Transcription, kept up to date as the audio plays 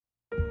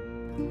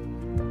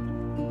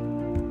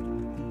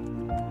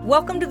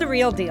Welcome to The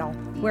Real Deal,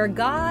 where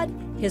God,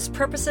 His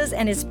purposes,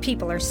 and His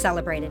people are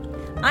celebrated.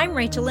 I'm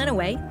Rachel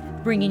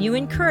Inouye, bringing you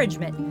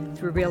encouragement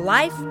through real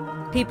life,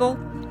 people,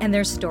 and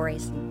their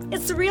stories.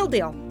 It's The Real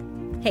Deal.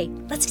 Hey,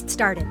 let's get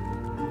started.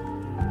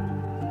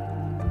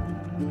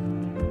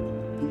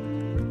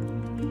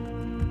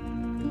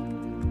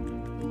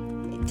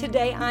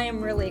 Today, I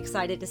am really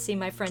excited to see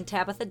my friend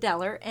Tabitha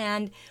Deller,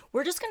 and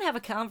we're just going to have a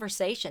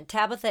conversation.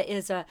 Tabitha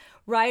is a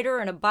writer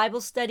and a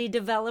Bible study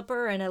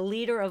developer and a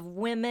leader of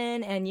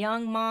women and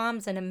young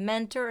moms and a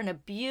mentor and a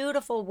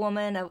beautiful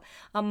woman,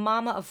 a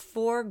mama of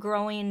 4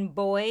 growing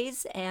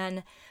boys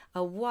and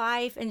a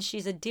wife, and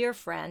she's a dear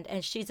friend,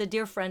 and she's a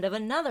dear friend of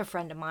another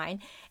friend of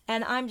mine,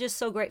 and I'm just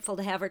so grateful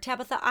to have her.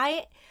 Tabitha,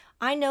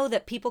 I know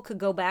that people could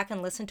go back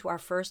and listen to our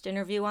first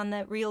interview on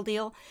The Real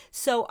Deal,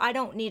 so I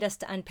don't need us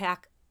to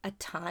unpack a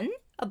ton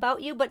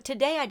about you, but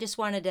today I just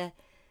wanted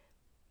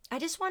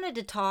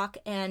to talk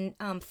and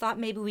thought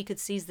maybe we could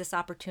seize this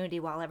opportunity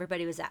while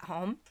everybody was at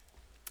home.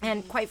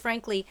 And quite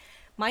frankly,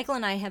 Michael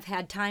and I have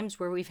had times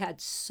where we've had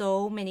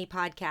so many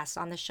podcasts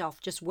on the shelf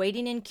just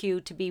waiting in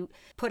queue to be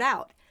put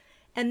out.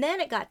 And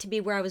then it got to be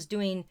where I was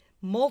doing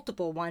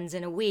multiple ones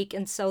in a week.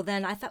 And so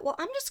then I thought, well,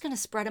 I'm just going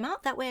to spread them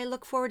out. That way I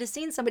look forward to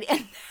seeing somebody.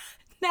 And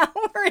now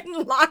we're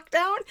in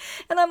lockdown.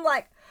 And I'm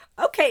like,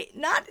 okay,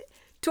 not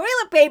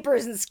toilet paper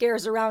isn't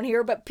scarce around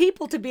here, but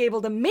people to be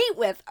able to meet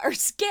with are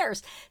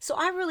scarce. So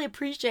I really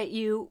appreciate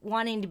you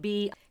wanting to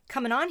be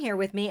coming on here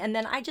with me. And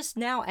then I just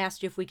now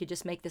asked you if we could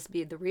just make this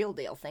be the real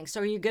deal thing. So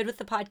are you good with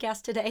the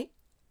podcast today?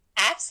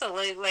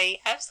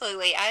 Absolutely.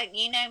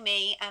 You know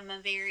me, I'm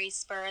a very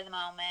spur of the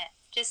moment.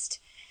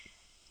 Just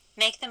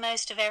make the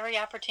most of every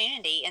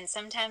opportunity. And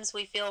sometimes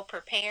we feel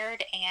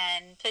prepared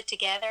and put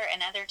together,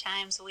 and other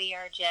times we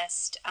are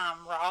just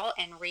raw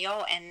and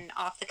real and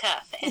off the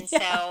cuff. And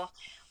so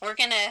we're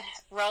going to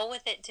roll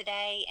with it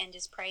today and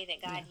just pray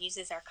that God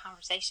uses our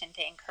conversation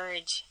to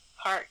encourage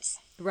hearts.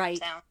 Right.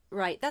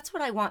 That's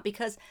what I want,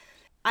 because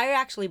I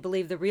actually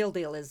believe the real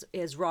deal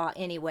is raw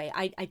anyway.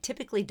 I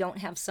typically don't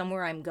have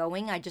somewhere I'm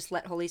going. I just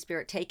let Holy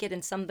Spirit take it,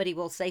 and somebody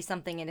will say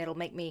something and it'll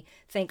make me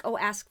think, oh,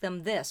 ask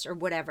them this or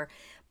whatever.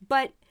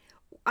 But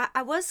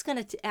I was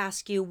going to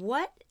ask you,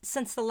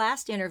 since the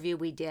last interview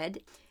we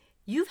did,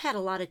 you've had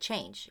a lot of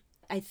change.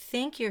 I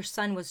think your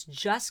son was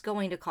just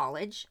going to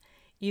college.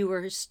 You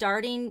were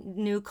starting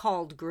new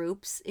called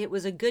groups. It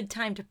was a good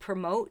time to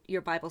promote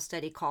your Bible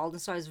study called,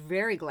 and so I was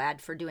very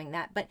glad for doing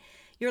that. But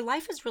your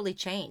life has really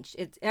changed.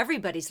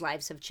 Everybody's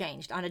lives have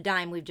changed. On a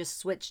dime, we've just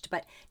switched.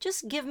 But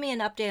just give me an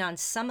update on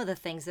some of the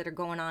things that are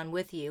going on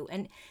with you.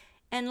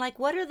 And like,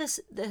 what are the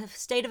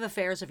state of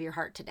affairs of your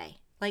heart today?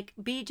 Like,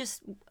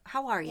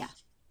 how are you?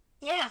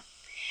 Yeah.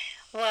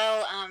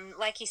 Well,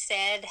 like you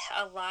said,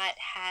 a lot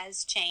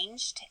has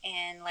changed.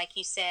 And like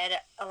you said,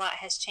 a lot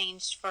has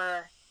changed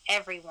for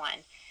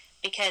everyone,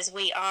 because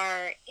we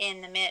are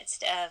in the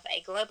midst of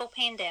a global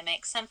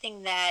pandemic,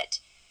 something that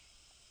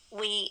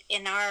we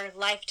in our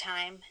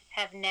lifetime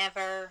have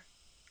never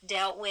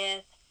dealt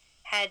with,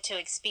 had to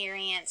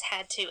experience,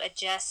 had to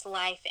adjust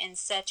life in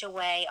such a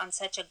way, on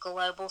such a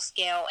global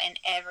scale in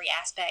every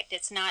aspect.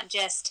 It's not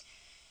just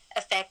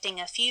affecting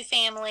a few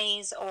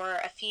families or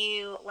a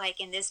few, like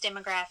in this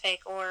demographic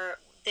or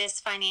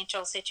this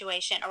financial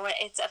situation, or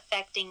it's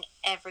affecting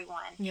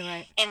everyone. You're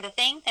right. And the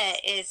thing that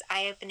is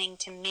eye-opening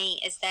to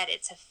me is that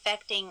it's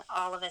affecting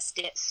all of us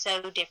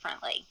so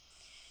differently.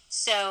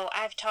 So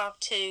I've talked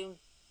to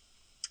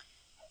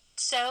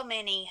so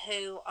many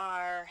who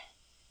are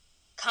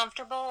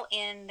comfortable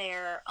in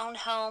their own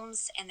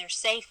homes and they're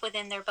safe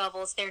within their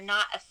bubbles. They're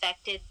not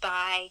affected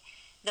by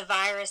the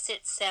virus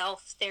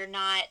itself. They're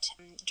not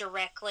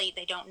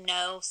they don't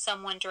know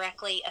someone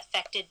directly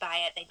affected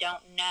by it. They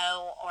don't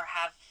know or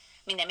have,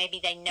 that maybe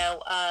they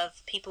know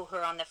of people who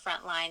are on the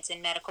front lines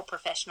and medical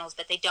professionals,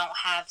 but they don't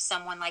have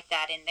someone like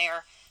that in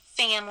their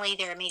family,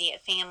 their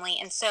immediate family.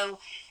 And so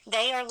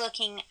they are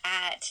looking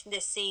at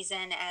this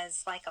season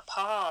as like a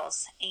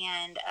pause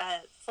and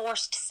a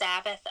forced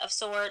Sabbath of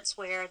sorts,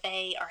 where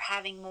they are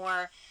having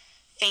more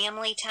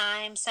family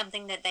time,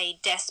 something that they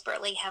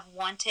desperately have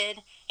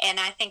wanted. And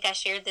I think I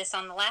shared this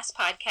on the last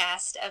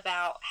podcast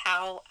about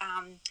how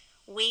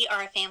we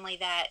are a family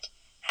that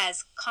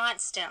has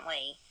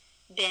constantly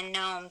been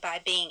known by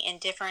being in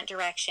different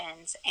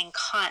directions and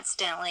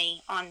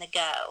constantly on the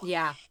go.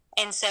 Yeah.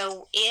 And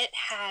so in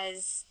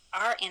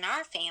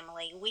our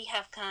family, we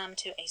have come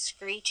to a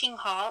screeching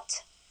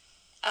halt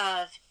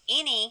of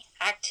any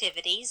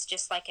activities,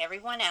 just like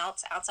everyone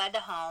else outside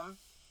the home.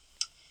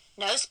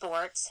 No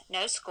sports,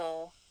 no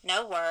school,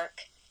 no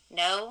work,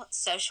 no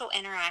social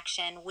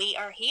interaction. We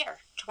are here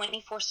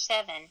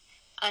 24/7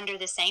 under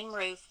the same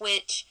roof,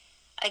 which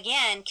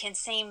again can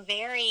seem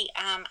very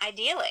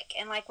idyllic,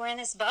 and like we're in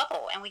this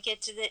bubble and we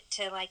get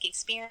to like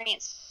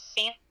experience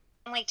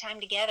family time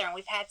together, and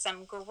we've had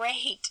some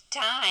great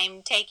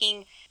time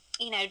taking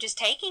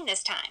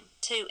this time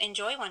to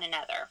enjoy one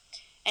another.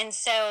 And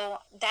so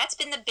that's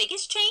been the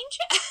biggest change.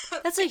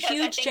 That's a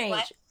huge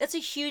change. That's a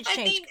huge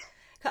change.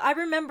 I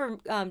remember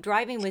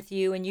driving with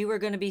you, and you were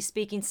going to be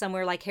speaking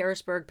somewhere like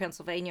Harrisburg,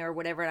 Pennsylvania or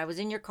whatever, and I was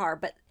in your car,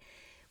 but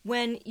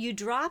when you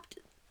dropped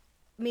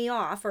me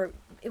off, or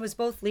it was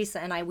both Lisa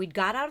and I, we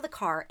got out of the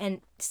car,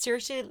 and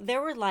seriously,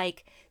 there were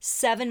like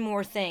 7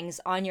 more things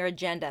on your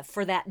agenda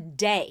for that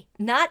day,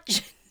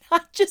 not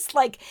just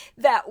like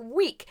that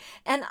week.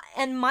 And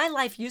my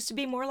life used to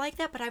be more like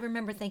that, but I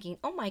remember thinking,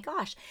 oh my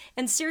gosh.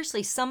 And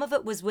seriously, some of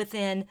it was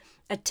within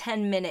a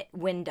 10-minute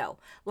window.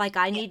 Like,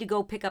 I need to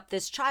go pick up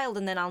this child,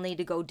 and then I'll need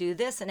to go do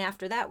this, and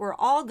after that we're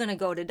all going to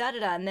go to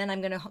da-da-da, and then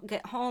I'm going to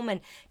get home,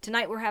 and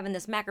tonight we're having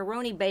this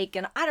macaroni bake,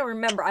 and I don't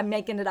remember, I'm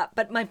making it up.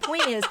 But my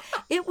point is,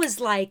 it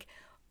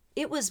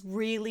was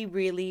really,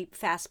 really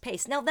fast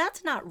paced. Now,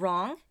 that's not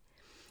wrong,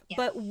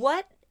 but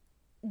what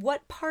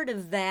part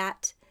of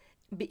that,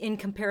 in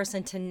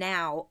comparison to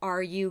now,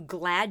 are you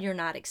glad you're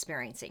not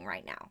experiencing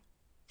right now?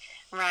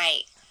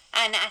 Right.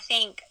 And I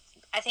think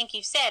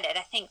you've said it.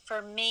 I think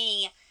for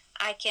me,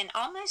 I can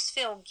almost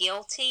feel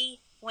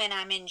guilty when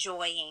I'm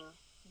enjoying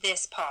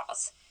this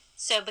pause.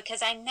 So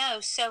because I know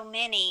so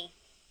many,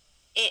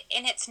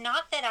 and it's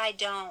not that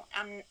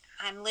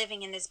I'm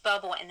living in this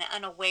bubble and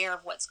unaware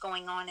of what's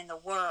going on in the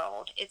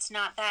world. It's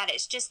not that.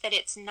 It's just that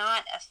it's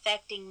not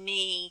affecting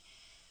me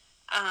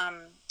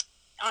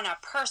on a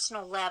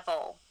personal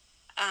level,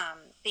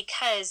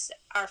 because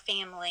our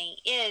family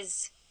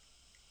is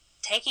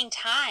taking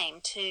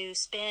time to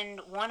spend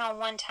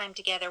one-on-one time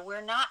together.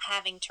 We're not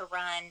having to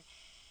run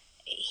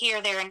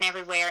here, there, and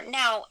everywhere.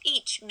 Now,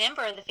 each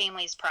member of the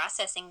family is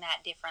processing that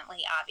differently,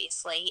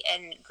 obviously,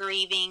 and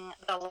grieving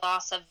the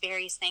loss of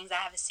various things. I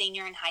have a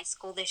senior in high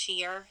school this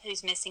year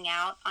who's missing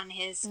out on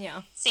his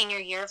senior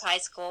year of high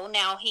school.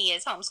 Now, he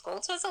is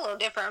homeschooled, so it's a little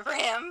different for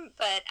him,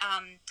 but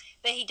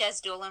he does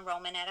dual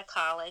enrollment at a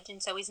college,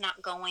 and so he's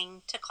not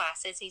going to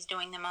classes. He's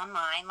doing them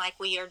online, like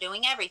we are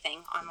doing everything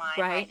online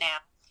right now.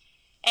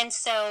 And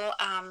so,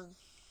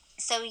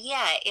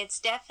 it's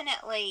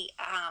definitely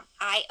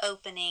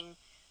eye-opening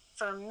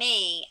for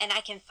me, and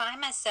I can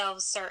find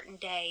myself certain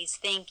days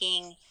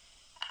thinking,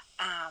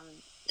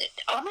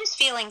 almost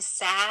feeling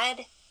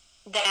sad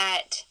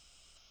that,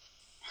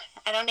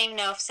 I don't even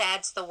know if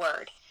sad's the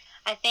word.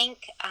 I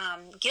think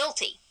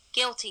guilty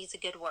is a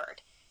good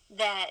word,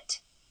 that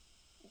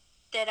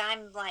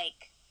I'm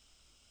like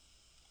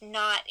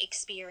not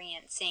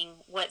experiencing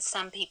what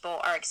some people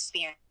are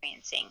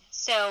experiencing.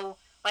 So,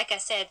 like I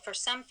said, for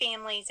some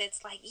families,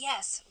 it's like,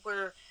 yes,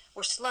 we're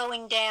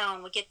slowing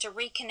down. We get to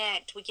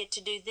reconnect. We get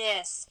to do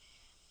this.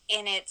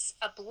 And it's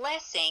a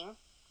blessing,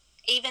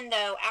 even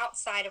though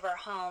outside of our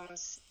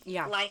homes,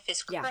 life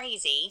is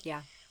crazy.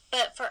 Yeah.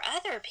 But for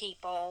other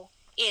people,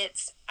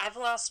 it's, I've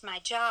lost my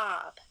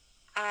job.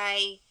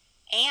 I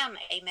am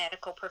a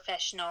medical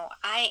professional.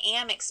 I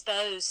am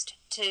exposed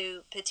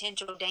to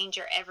potential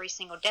danger every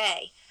single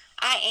day.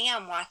 I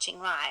am watching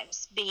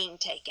lives being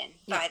taken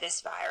by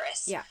this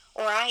virus. Yeah.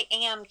 Or I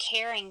am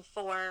caring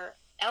for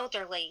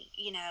elderly,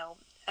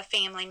 a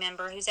family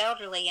member who's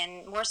elderly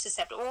and more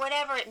susceptible, or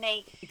whatever it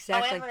may,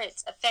 however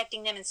it's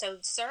affecting them. And so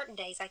certain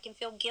days I can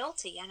feel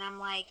guilty, and I'm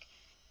like,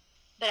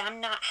 but I'm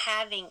not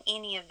having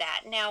any of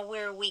that. Now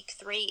we're week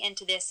 3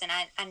 into this, and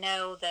I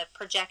know the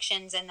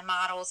projections and the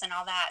models and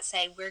all that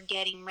say we're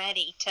getting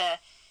ready to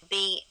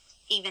be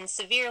even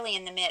severely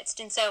in the midst.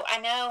 And so I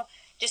know,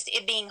 just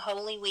it being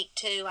Holy Week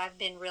 2, I've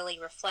been really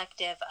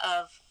reflective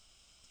of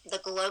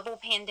the global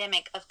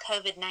pandemic of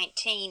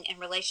COVID-19 in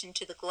relation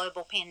to the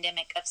global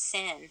pandemic of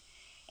sin,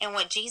 and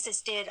what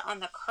Jesus did on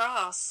the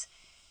cross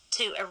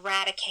to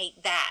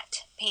eradicate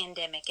that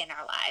pandemic in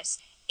our lives.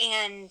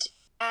 And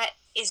that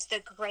is the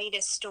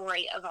greatest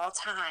story of all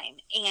time.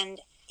 And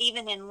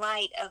even in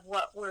light of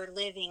what we're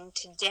living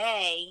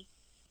today,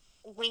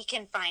 we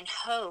can find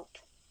hope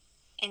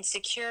and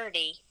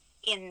security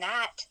in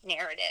that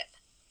narrative.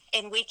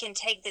 And we can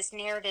take this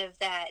narrative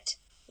that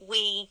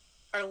we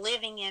are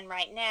living in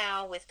right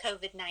now with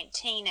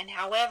COVID-19, and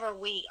however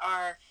we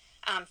are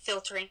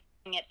filtering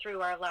it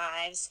through our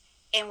lives,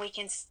 and we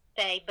can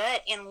say,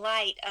 but in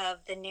light of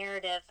the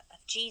narrative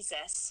of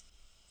Jesus,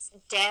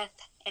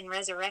 death and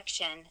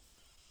resurrection,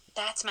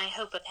 that's my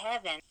hope of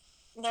heaven.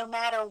 No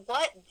matter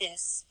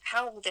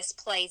how this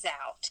plays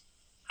out,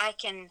 I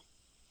can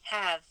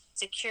have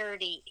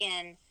security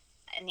in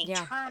an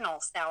eternal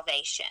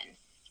salvation,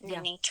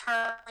 an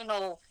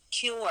eternal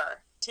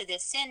cure to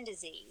this sin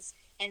disease.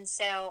 And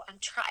so I'm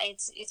trying.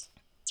 It's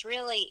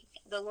really,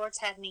 the Lord's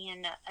had me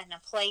in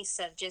a place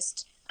of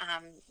just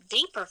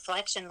deep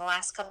reflection the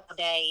last couple of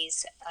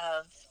days,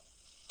 of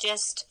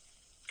just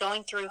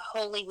going through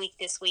Holy Week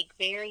this week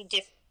very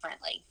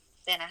differently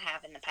than I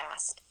have in the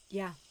past.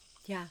 Yeah.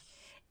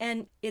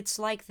 And it's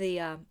like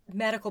the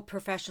medical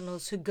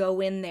professionals who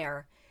go in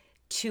there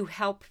to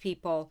help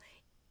people,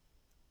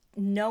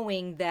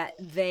 knowing that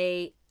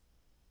they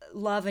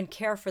love and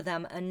care for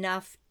them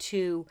enough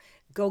to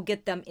go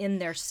get them in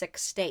their sick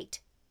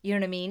state. You know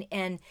what I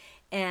mean?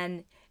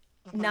 And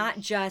Mm-hmm. not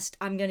just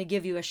I'm going to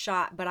give you a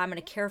shot, but I'm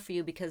going to care for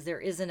you because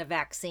there isn't a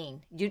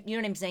vaccine. You know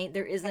what I'm saying?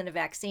 There isn't a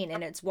vaccine.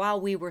 And it's while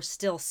we were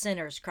still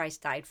sinners,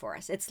 Christ died for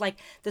us. It's like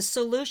the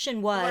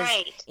solution was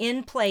Right.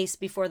 in place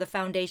before the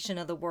foundation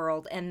of the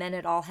world, and then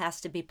it all has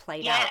to be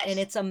played out. And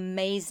Yes. it's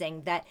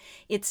amazing that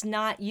it's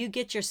not you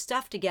get your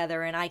stuff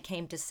together and I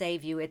came to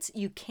save you. It's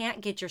you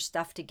can't get your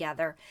stuff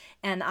together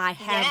and I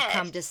have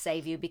come to Yes.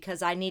 save you,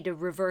 because I need to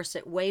reverse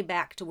it way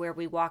back to where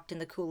we walked in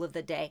the cool of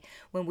the day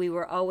when we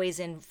were always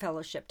in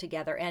fellowship together.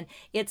 And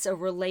it's a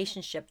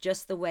relationship,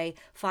 just the way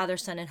Father,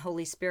 Son, and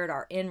Holy Spirit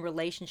are in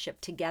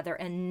relationship together,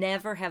 and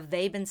never have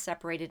they been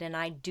separated, and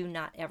I do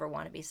not ever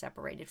want to be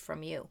separated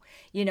from you.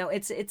 You know,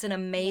 it's an Yeah.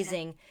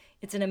 amazing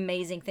it's an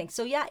amazing thing.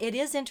 So yeah, it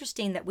is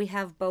interesting that we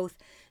have both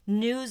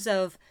news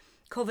of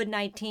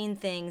COVID-19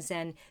 things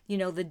and,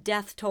 the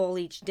death toll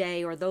each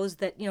day, or those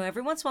that,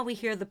 every once in a while we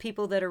hear the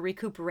people that are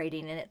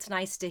recuperating, and it's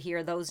nice to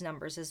hear those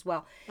numbers as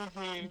well.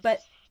 Mm-hmm.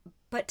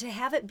 But to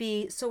have it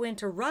be so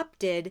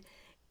interrupted,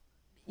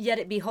 yet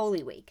it be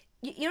Holy Week.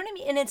 You know what I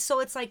mean? And it's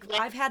like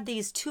Yeah. I've had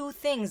these two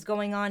things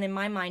going on in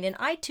my mind, and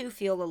I too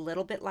feel a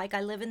little bit like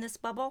I live in this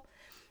bubble.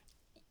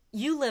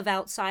 You live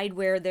outside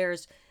where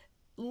there's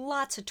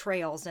lots of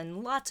trails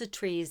and lots of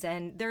trees,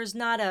 and there's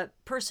not a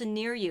person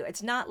near you.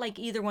 It's not like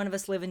either one of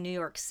us live in New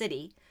York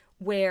City,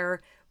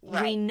 where we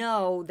Right.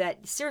 know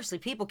that seriously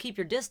people keep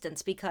your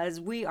distance because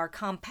we are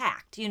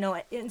compact,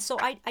 and so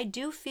I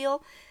do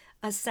feel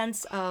a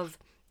sense of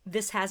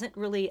this hasn't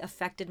really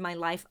affected my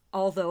life,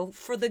 although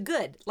for the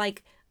good.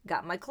 Like,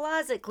 got my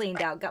closet cleaned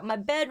Right. out, got my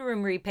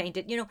bedroom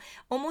repainted,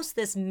 almost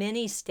this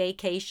mini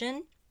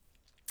staycation.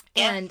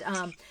 Yeah. And,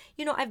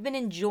 I've been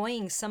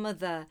enjoying some of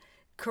the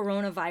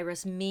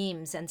coronavirus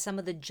memes and some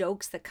of the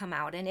jokes that come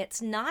out. And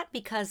it's not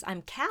because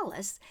I'm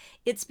callous,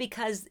 it's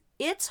because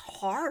it's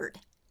hard.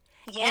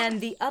 Yeah.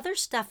 And the other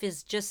stuff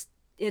is just,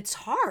 it's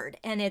hard,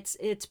 and it's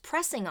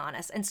pressing on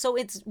us. And so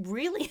it's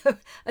really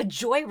a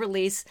joy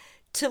release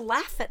to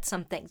laugh at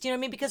some things. You know what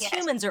I mean? Because Yes.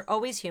 humans are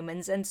always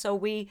humans, and so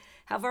we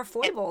have our Yep.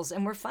 foibles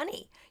and we're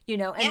funny,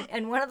 Yeah.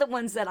 and one of the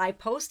ones that I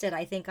posted,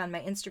 I think on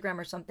my Instagram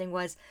or something,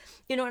 was,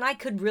 and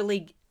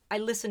I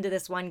listened to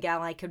this one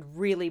gal, I could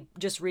really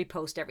just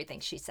repost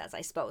everything she says,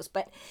 I suppose.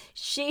 But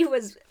she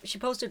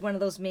posted one of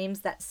those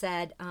memes that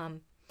said,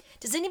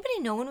 does anybody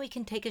know when we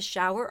can take a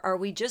shower? Are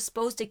we just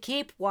supposed to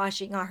keep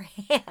washing our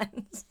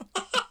hands?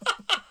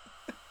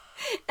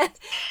 And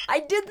I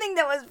did think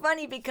that was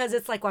funny, because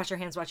it's like, wash your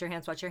hands, wash your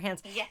hands, wash your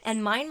hands. Yes.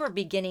 And mine were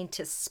beginning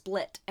to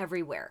split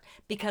everywhere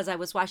because I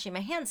was washing my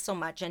hands so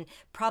much, and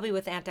probably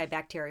with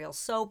antibacterial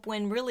soap,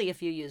 when really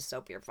if you use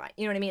soap, you're fine.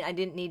 You know what I mean? I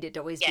didn't need it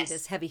to always be Yes.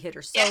 this heavy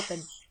hitter Yeah. soap.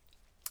 And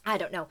I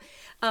don't know.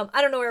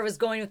 I don't know where I was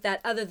going with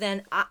that, other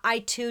than I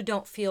too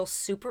don't feel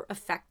super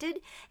affected.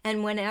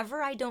 And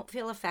whenever I don't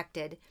feel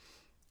affected,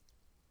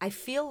 I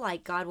feel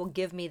like God will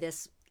give me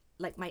this,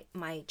 like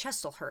my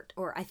chest will hurt,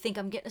 or I think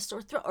I'm getting a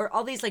sore throat, or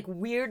all these like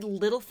weird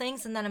little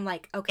things. And then I'm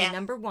like, okay, Yeah.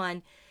 number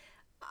one,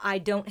 I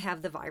don't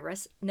have the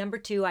virus. Number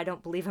two, I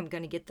don't believe I'm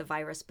going to get the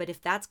virus. But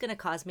if that's going to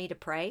cause me to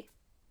pray,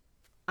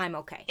 I'm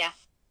okay. Yeah.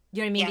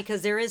 You know what I mean? Yeah.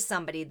 Because there is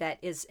somebody that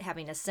is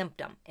having a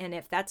symptom. And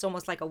if that's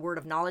almost like a word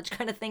of knowledge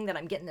kind of thing, that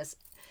I'm getting this,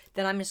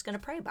 then I'm just going to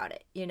pray about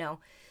it,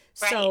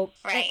 So,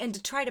 Right. and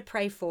to try to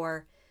pray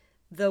for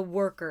the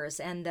workers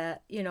and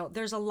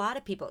there's a lot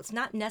of people. It's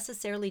not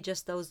necessarily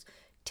just those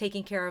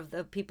taking care of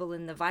the people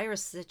in the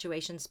virus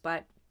situations,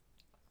 but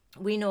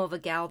we know of a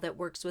gal that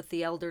works with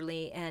the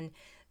elderly, and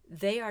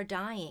they are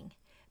dying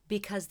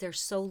because they're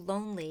so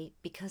lonely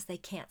because they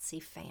can't see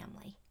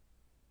family.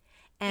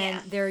 And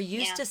Yeah. they're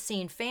used Yeah. to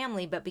seeing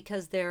family, but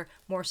because they're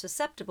more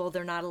susceptible,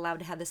 they're not allowed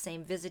to have the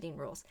same visiting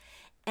rules.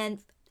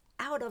 And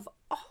out of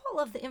all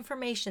of the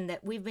information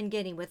that we've been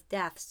getting with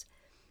deaths,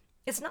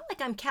 it's not like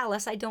I'm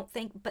callous, I don't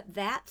think, but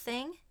that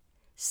thing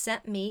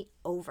sent me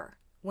over.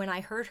 When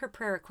I heard her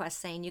prayer request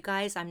saying, you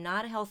guys, I'm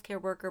not a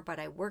healthcare worker, but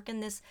I work in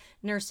this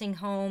nursing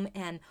home,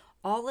 and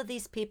all of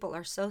these people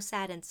are so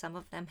sad, and some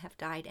of them have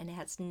died, and it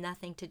has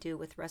nothing to do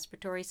with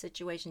respiratory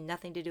situation,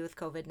 nothing to do with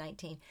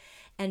COVID-19.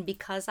 And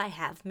because I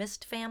have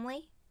missed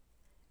family,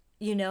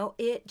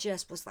 it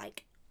just was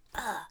like,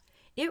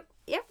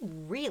 it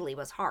really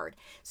was hard.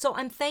 So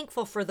I'm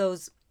thankful for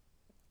those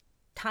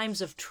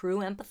times of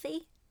true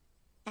empathy,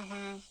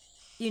 Mm-hmm.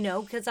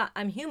 because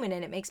I'm human,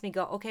 and it makes me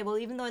go, okay, well,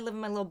 even though I live in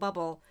my little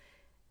bubble,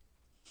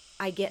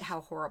 I get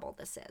how horrible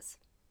this is.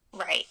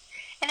 Right.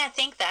 And I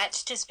think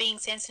that's just being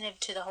sensitive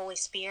to the Holy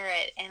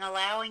Spirit and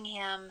allowing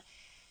Him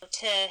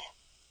to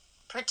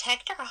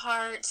protect our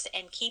hearts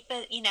and keep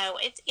it,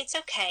 it's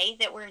okay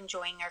that we're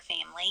enjoying our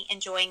family,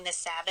 enjoying the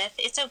Sabbath.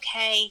 It's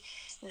okay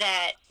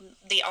that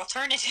the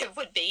alternative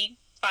would be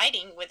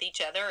fighting with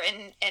each other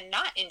and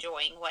not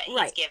enjoying what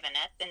Right. He's given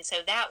us. And so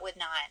that would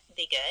not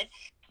be good.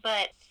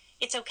 But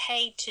it's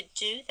okay to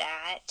do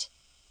that.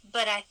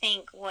 But I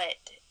think what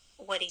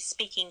He's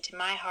speaking to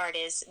my heart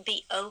is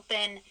be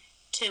open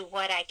to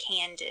what I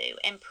can do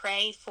and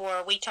pray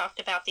for. We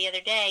talked about the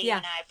other day, Yeah.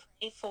 and I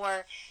pray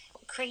for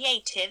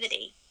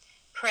creativity.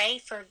 Pray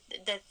for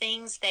the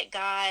things that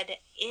God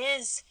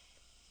is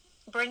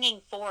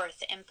bringing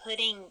forth and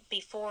putting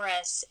before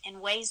us in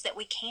ways that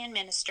we can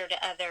minister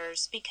to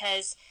others,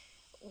 because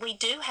we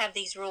do have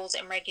these rules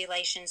and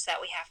regulations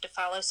that we have to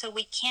follow, so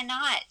we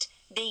cannot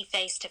be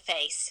face to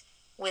face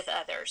with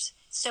others.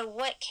 So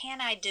what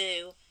can I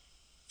do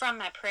from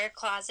my prayer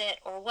closet,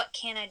 or what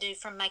can I do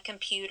from my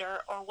computer,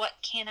 or what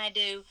can I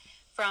do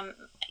from,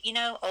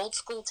 old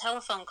school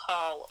telephone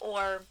call,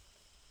 or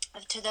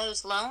to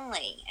those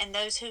lonely and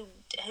those who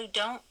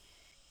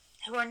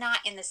are not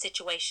in the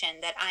situation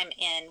that I'm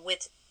in,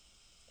 with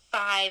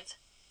 5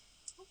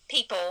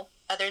 people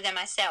other than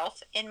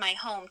myself in my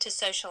home to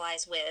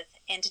socialize with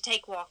and to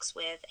take walks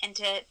with and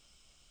to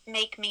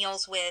make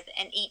meals with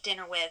and eat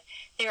dinner with.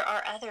 There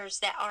are others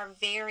that are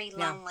very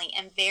lonely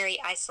and very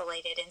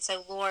isolated. And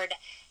so, Lord,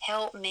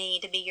 help me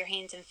to be your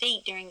hands and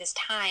feet during this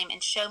time,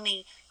 and show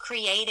me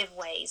creative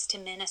ways to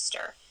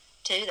minister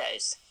to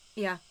those.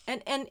 Yeah.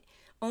 And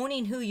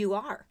owning who you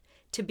are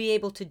to be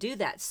able to do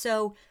that.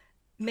 So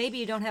maybe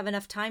you don't have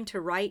enough time to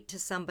write to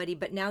somebody,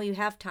 but now you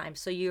have time.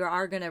 So you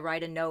are going to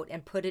write a note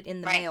and put it in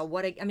the mail.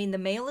 The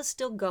mail is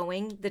still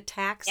going. The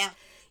tax,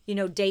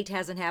 date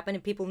hasn't happened,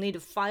 and people need to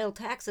file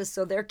taxes,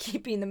 so they're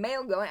keeping the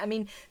mail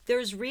going.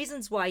 There's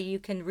reasons why you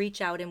can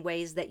reach out in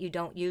ways that you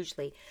don't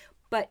usually.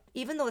 But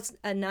even though it's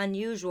an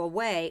unusual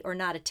way or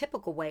not a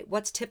typical way,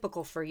 what's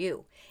typical for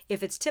you?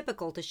 If it's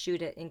typical to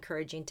shoot an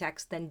encouraging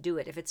text, then do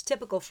it. If it's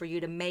typical for you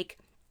to make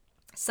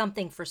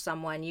something for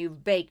someone,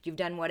 you've baked, you've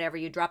done whatever,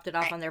 you dropped it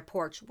off on their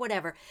porch,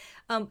 whatever.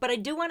 But I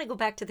do want to go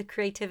back to the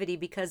creativity,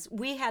 because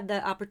we had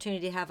the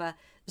opportunity to have a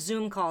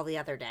Zoom call the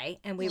other day,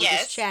 and we were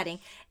just chatting,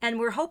 and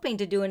we're hoping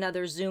to do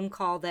another Zoom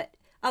call that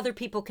other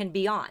people can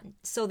be on,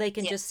 so they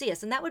can just see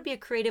us. And that would be a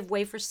creative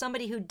way for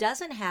somebody who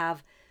doesn't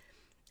have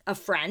a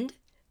friend,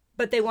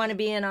 but they want to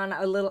be in on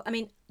a little,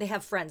 they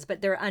have friends, but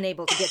they're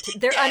unable to get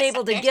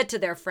to, get to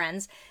their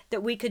friends,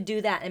 that we could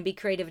do that and be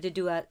creative to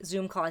do a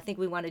Zoom call. I think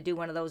we want to do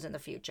one of those in the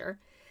future.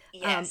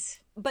 Yes.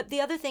 But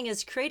the other thing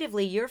is,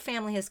 creatively, your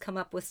family has come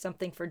up with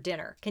something for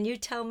dinner. Can you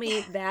tell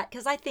me that?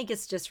 Because I think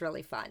it's just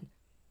really fun.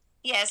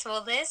 Yes,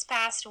 well, this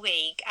past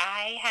week,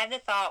 I had the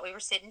thought, we were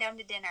sitting down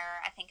to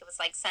dinner, I think it was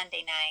like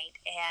Sunday night,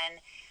 and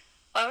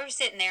while we were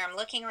sitting there, I'm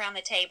looking around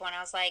the table, and I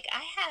was like,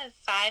 I have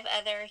 5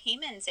 other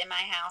humans in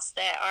my house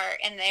that are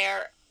in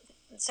there.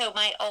 So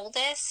my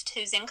oldest,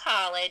 who's in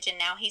college, and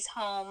now he's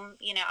home,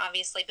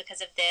 obviously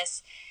because of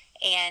this,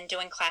 and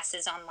doing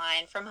classes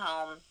online from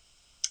home.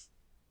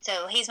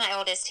 So he's my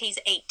oldest, he's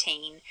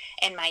 18,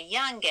 and my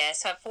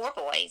youngest, so I have 4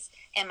 boys,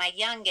 and my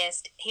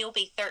youngest, he'll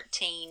be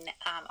 13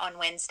 on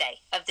Wednesday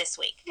of this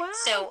week. Wow.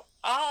 So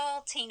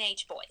all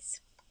teenage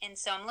boys. And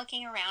so I'm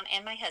looking around,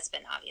 and my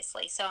husband,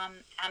 obviously. So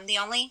I'm the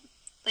only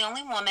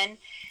woman.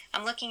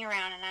 I'm looking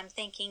around, and I'm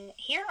thinking,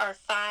 here are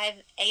 5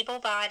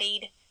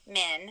 able-bodied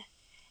men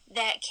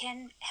that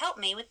can help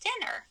me with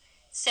dinner.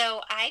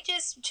 So I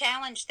just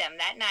challenged them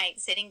that night,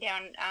 sitting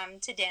down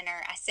to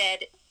dinner. I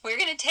said, we're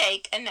going to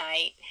take a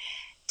night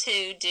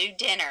to do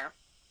dinner.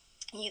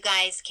 You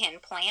guys can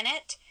plan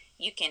it,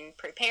 you can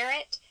prepare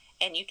it,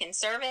 and you can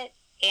serve it,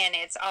 and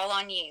it's all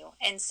on you.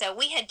 And so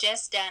we had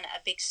just done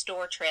a big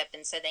store trip,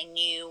 and so they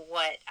knew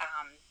what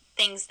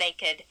things they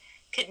could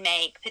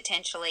make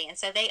potentially. And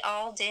so they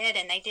all did,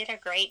 and they did a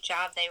great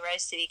job. They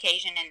rose to the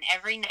occasion, and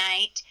every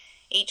night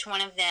each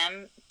one of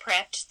them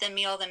prepped the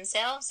meal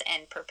themselves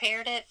and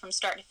prepared it from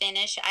start to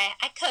finish.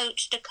 I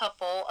coached a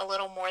couple a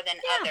little more than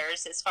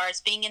others as far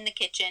as being in the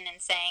kitchen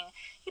and saying,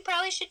 you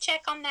probably should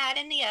check on that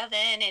in the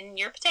oven, and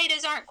your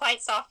potatoes aren't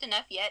quite soft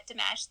enough yet to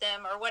mash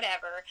them, or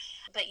whatever.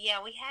 But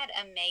yeah, we had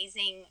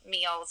amazing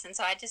meals, and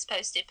so I just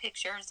posted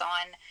pictures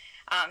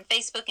on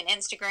Facebook and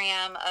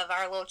Instagram of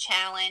our little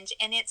challenge,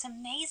 and it's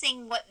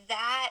amazing what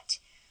that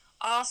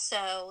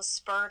also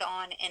spurred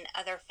on in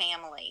other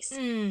families,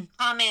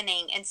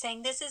 commenting and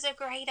saying, this is a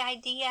great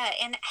idea,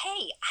 and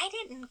hey, I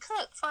didn't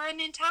cook for an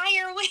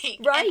entire week,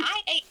 right, and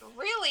I ate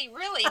really,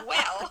 really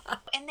well.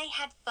 And they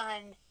had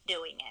fun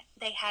doing it.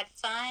 They had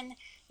fun.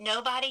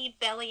 Nobody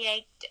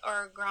bellyached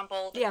or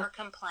grumbled or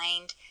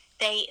complained.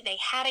 They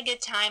had a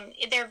good time.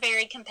 They're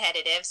very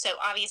competitive, so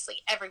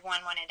obviously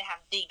everyone wanted to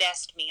have the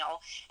best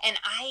meal. And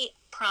I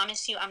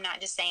promise you, I'm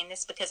not just saying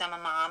this because I'm a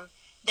mom,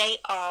 they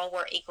all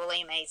were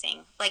equally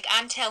amazing. Like,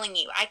 I'm telling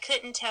you, I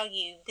couldn't tell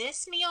you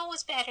this meal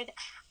was better.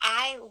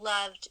 I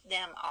loved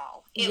them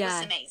all. It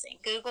was amazing.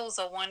 Google's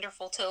a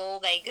wonderful tool.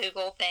 They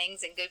Google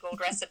things and Googled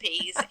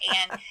recipes.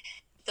 And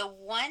the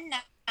one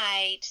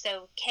night,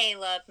 so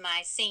Caleb,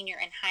 my senior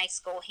in high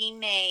school, he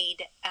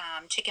made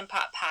chicken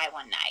pot pie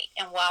one night.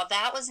 And while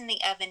that was in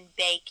the oven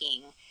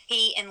baking,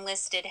 he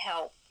enlisted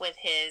help with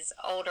his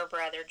older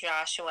brother,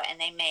 Joshua, and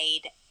they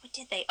made,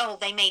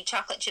 they made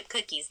chocolate chip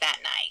cookies that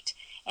night.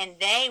 And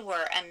they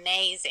were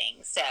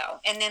amazing. So,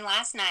 and then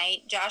last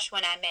night, Joshua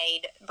and I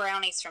made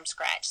brownies from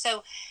scratch.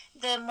 So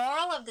the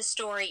moral of the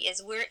story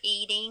is we're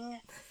eating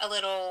a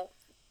little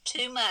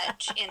too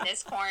much in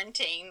this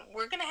quarantine.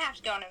 We're going to have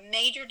to go on a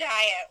major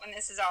diet when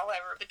this is all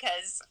over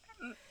because,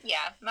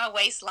 my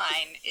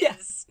waistline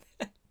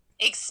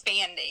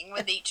expanding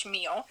with each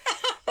meal.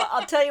 Well,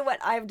 I'll tell you what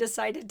I've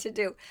decided to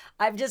do.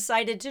 I've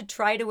decided to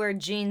try to wear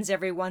jeans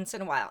every once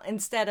in a while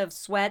instead of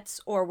sweats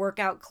or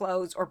workout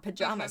clothes or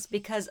pajamas,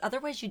 because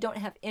otherwise you don't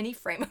have any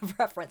frame of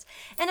reference.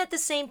 And at the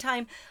same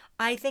time,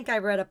 I think I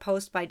read a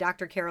post by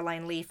Dr.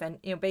 Caroline Leaf and,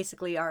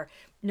 basically our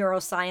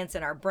neuroscience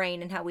and our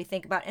brain and how we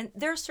think about it. And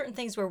there are certain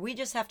things where we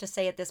just have to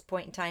say at this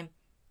point in time,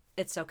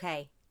 it's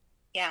okay.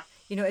 Yeah.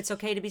 It's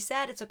okay to be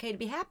sad. It's okay to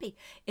be happy.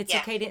 It's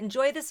okay to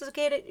enjoy this. It's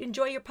okay to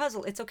enjoy your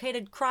puzzle. It's okay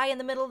to cry in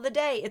the middle of the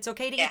day. It's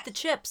okay to eat the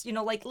chips.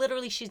 Like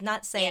literally she's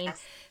not saying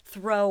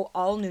throw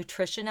all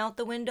nutrition out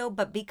the window,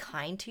 but be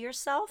kind to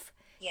yourself.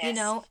 Yes.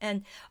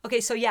 And okay,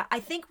 so I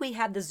think we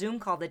had the Zoom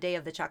call the day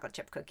of the chocolate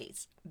chip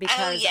cookies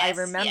because I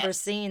remember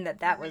seeing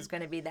that was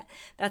going to be that.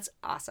 That's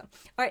awesome.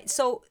 All right,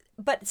 so,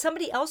 but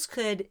somebody else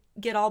could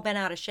get all bent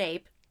out of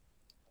shape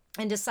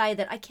and decide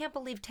that I can't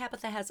believe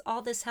Tabitha has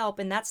all this help,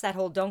 and that's that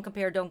whole don't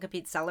compare, don't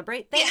compete,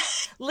 celebrate thing.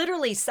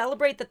 Literally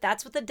celebrate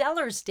that's what the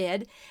Dellers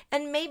did,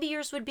 and maybe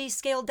yours would be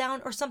scaled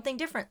down or something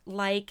different,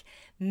 like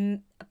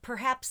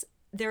perhaps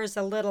there's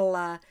a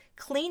little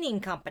cleaning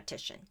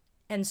competition,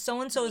 and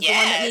so-and-so is the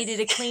one that needed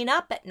to clean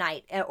up at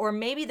night, or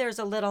maybe there's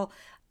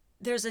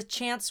a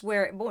chance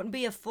where it won't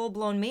be a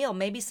full-blown meal.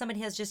 Maybe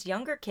somebody has just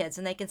younger kids,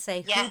 and they can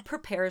say, who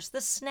prepares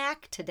the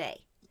snack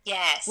today?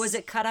 Yes. Was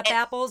it cut up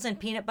apples and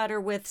peanut butter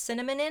with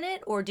cinnamon in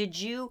it, or did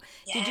you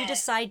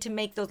decide to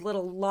make those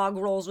little log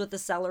rolls with the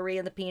celery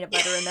and the peanut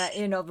butter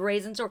and the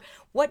raisins, or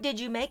what did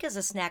you make as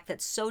a snack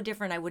that's so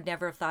different I would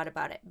never have thought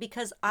about it?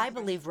 Because I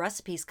believe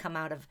recipes come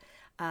out of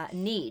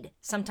need.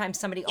 Sometimes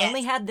somebody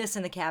only had this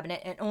in the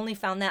cabinet and only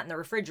found that in the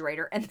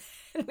refrigerator, and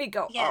then we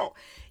go,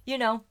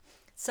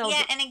 So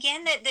and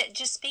again, that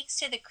just speaks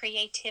to the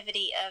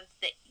creativity of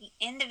the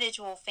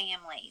individual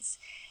families,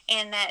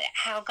 and that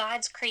how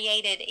God's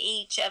created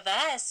each of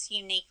us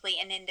uniquely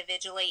and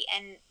individually,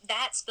 and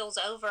that spills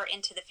over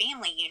into the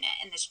family unit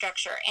and the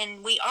structure.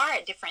 And we are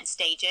at different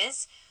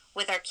stages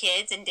with our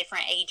kids in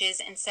different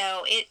ages, and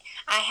so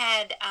I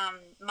had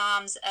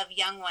moms of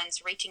young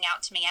ones reaching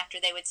out to me after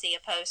they would see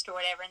a post or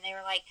whatever, and they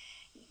were like,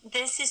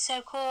 "This is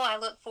so cool. I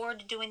look forward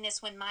to doing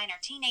this when mine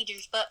are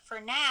teenagers, but for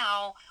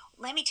now,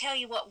 let me tell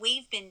you what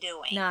we've been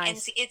doing." Nice.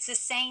 And it's the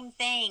same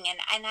thing. And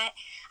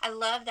I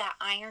love that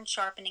iron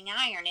sharpening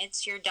iron.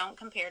 It's your don't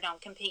compare,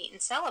 don't compete,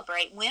 and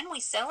celebrate. When we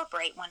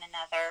celebrate one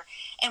another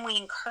and we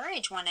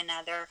encourage one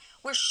another,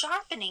 we're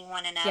sharpening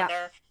one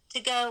another to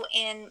go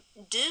and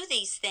do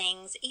these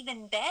things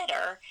even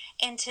better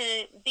and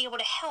to be able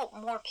to help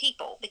more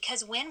people.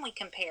 Because when we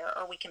compare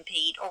or we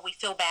compete or we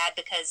feel bad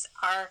because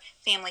our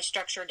family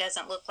structure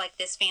doesn't look like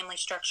this family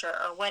structure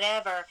or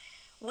whatever,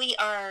 we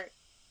are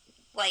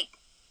like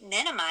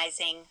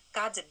minimizing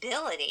God's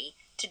ability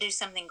to do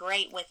something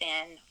great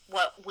within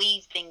what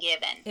we've been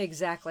given.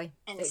 Exactly.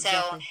 And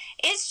so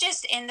it's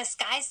just, and the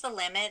sky's the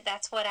limit.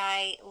 That's what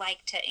I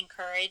like to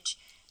encourage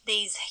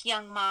these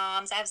young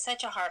moms. I have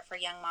such a heart for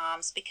young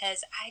moms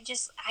because I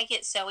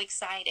get so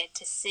excited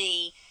to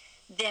see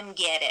them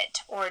get it,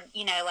 or,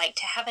 like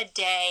to have a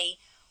day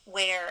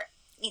where,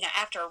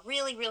 after a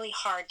really, really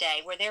hard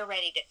day where they're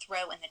ready to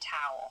throw in the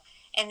towel,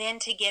 and then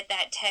to get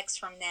that text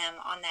from them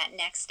on that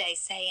next day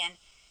saying,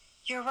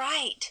 "You're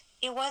right.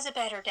 It was a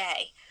better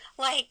day.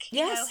 Like,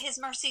 His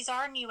mercies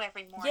are new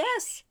every morning.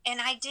 Yes. And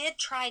I did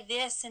try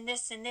this and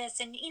this and this.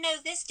 And,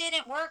 this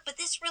didn't work, but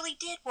this really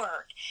did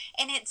work."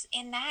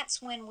 And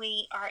that's when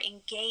we are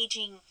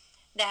engaging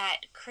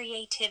that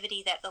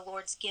creativity that the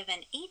Lord's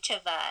given each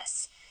of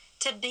us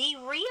to be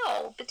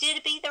real, but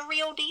to be the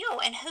real deal,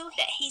 and who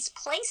that He's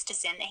placed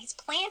us in, that He's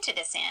planted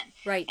us in.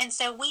 Right. And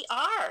so we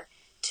are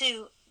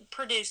to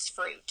produce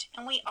fruit,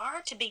 and we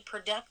are to be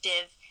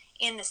productive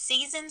in the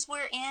seasons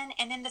we're in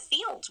and in the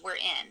fields we're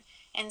in.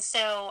 And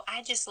so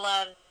I just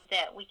love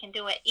that we can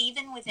do it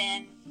even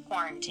within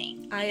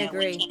quarantine. I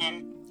agree. We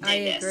can do I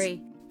this.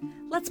 agree.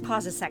 Let's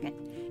pause a second.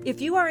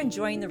 If you are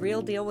enjoying The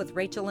Real Deal with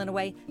Rachel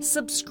Inouye,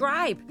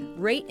 subscribe,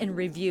 rate, and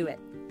review it.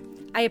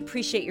 I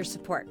appreciate your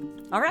support.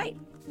 All right,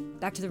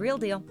 back to The Real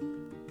Deal.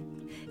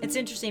 It's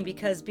interesting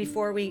because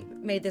before we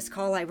made this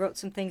call, I wrote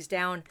some things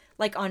down,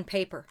 like on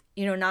paper,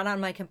 not on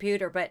my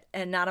computer,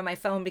 and not on my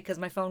phone because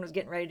my phone was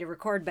getting ready to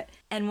record.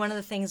 And one of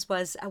the things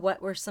was,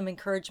 what were some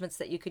encouragements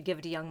that you could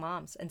give to young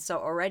moms? And so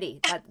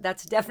already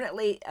that's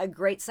definitely a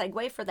great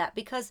segue for that,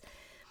 because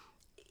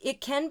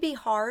it can be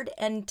hard.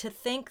 And to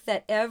think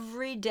that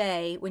every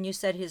day, when you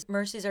said His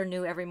mercies are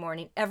new every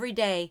morning, every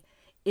day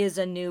is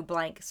a new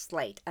blank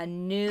slate, a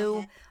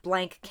new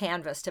blank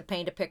canvas to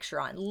paint a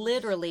picture on.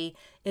 Literally,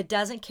 it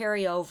doesn't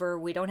carry over.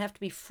 We don't have to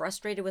be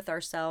frustrated with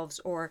ourselves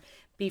or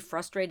be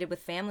frustrated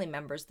with family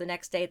members. The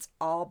next day, it's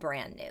all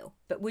brand new.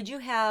 But would you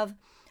have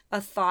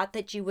a thought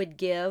that you would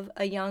give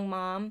a young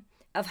mom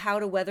of how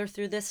to weather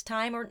through this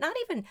time, or not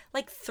even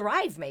like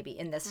thrive maybe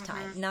in this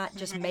time, not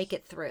just make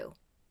it through?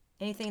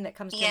 Anything that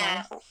comes to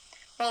mind?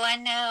 Well, I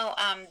know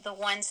the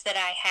ones that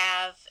I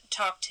have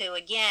talked to,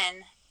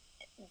 again,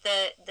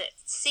 the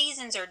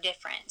seasons are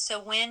different. So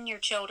when your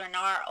children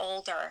are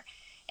older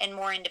and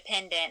more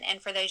independent, and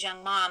for those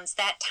young moms,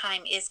 that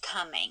time is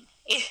coming.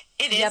 It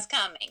is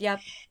coming.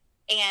 Yep.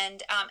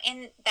 And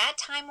that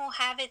time will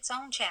have its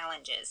own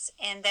challenges,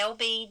 and they'll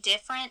be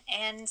different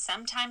and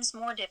sometimes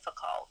more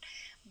difficult.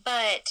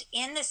 But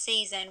in the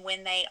season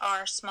when they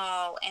are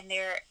small and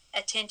their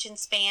attention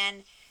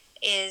span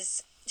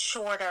is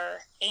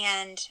shorter,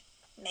 and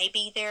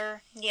maybe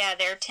their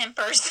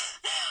tempers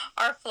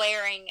are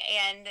flaring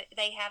and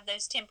they have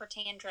those temper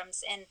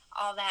tantrums and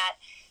all that,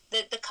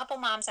 the couple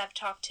moms I've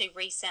talked to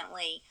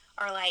recently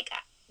are like,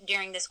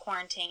 during this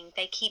quarantine,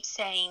 they keep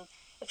saying,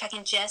 if I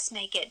can just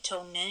make it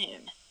till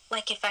noon,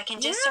 like if I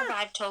can just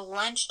survive till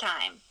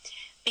lunchtime,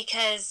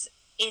 because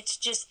it's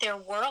just their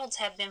worlds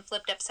have been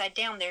flipped upside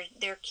down.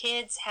 Their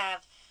kids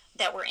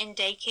that were in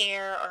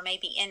daycare or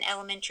maybe in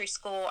elementary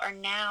school are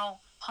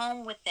now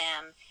home with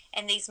them,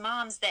 and these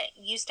moms that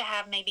used to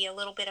have maybe a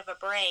little bit of a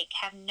break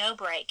have no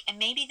break, and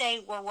maybe they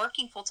were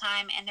working full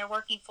time and they're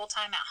working full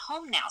time at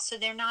home now, so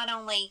they're not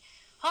only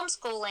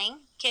homeschooling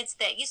kids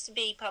that used to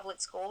be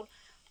public schooled,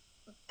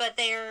 but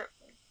they're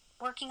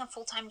working a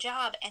full-time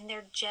job, and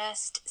they're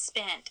just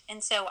spent.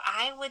 And so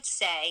I would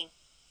say,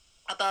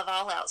 above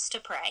all else, to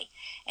pray,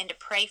 and to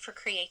pray for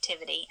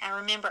creativity. I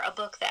remember a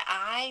book that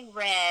I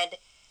read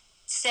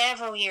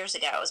several years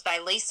ago. It was by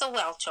Lisa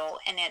Welchel,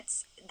 and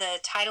the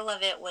title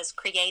of it was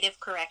Creative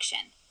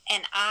Correction.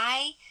 And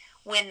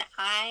when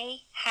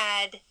I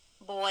had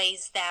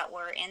boys that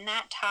were in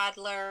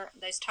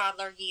those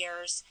toddler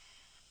years,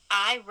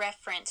 I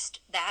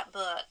referenced that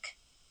book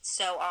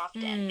so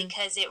often,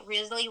 because it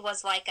really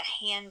was like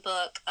a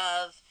handbook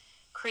of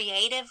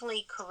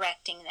creatively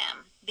correcting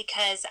them.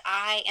 Because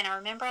I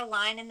remember a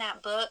line in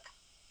that book.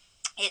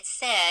 It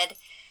said,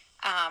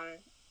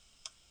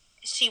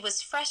 Lisa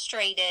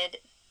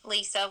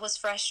was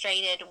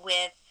frustrated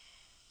with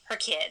her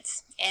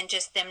kids and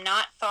just them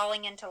not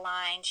falling into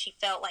line. She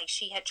felt like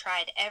she had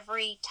tried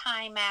every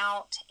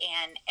timeout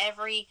and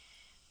every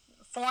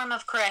form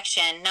of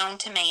correction known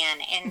to man,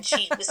 and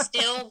she was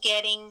still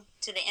getting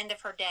to the end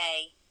of her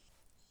day.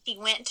 She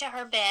went to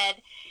her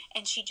bed,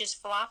 and she just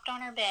flopped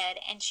on her bed,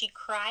 and she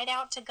cried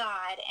out to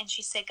God, and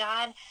she said,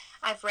 God,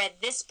 I've read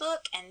this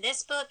book and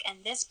this book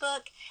and this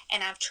book,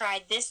 and I've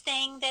tried this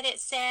thing that it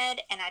said,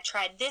 and I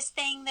tried this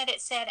thing that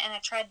it said, and I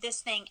tried this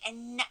thing,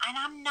 and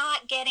I'm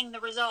not getting the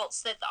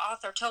results that the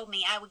author told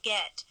me I would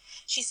get.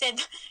 She said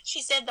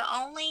the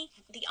only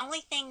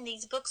thing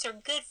these books are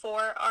good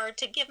for are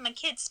to give my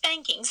kids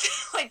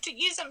spankings, like to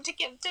use them to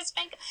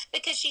spank,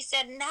 because she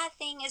said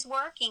nothing is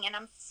working, and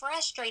I'm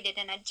frustrated,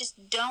 and I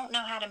just don't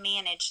know how to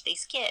manage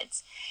these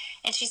kids.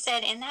 And she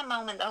said in that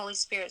moment the Holy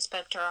Spirit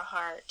spoke to her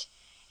heart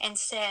and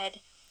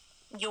said,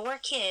 your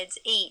kids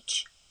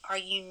each are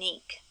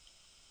unique.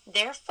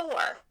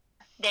 Therefore,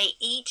 they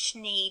each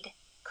need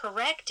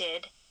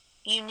corrected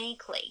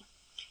uniquely.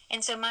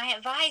 And so my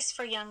advice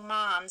for young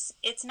moms,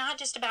 it's not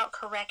just about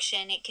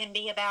correction. It can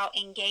be about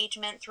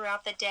engagement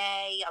throughout the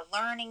day, a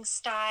learning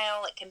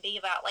style. It can be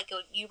about, like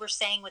you were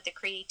saying, with the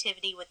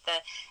creativity with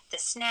the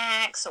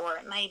snacks, or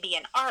it may be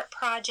an art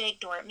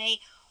project, or it may,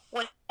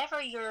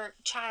 whatever your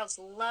child's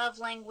love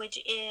language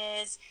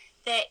is,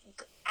 that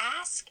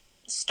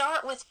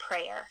start with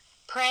prayer.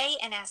 Pray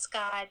and ask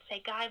God,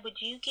 say, God,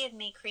 would you give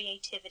me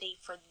creativity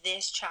for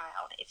this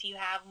child? If you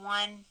have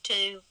 1,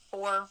 2,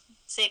 4,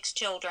 6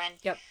 children,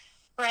 Yep.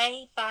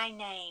 Pray by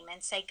name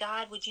and say,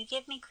 God, would you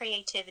give me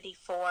creativity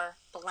for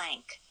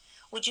blank?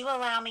 Would you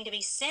allow me to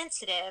be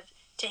sensitive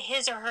to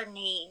his or her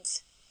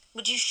needs?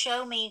 Would you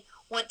show me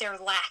what they're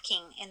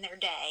lacking in their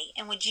day?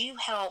 And would you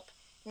help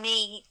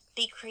me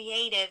be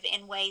creative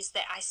in ways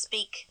that I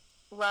speak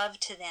love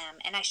to them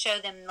and I show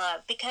them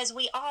love? Because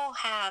we all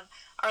have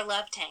our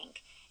love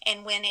tank.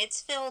 And when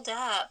it's filled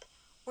up,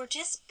 we're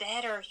just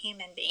better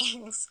human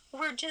beings.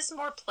 We're just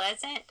more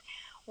pleasant.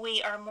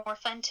 We are more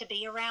fun to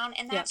be around.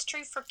 And that's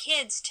true for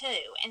kids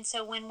too. And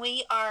so when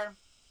we are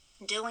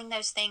doing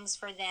those things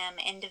for them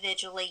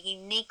individually,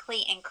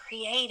 uniquely, and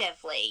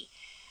creatively,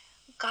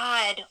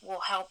 God will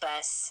help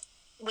us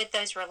with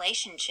those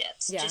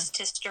relationships, just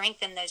to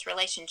strengthen those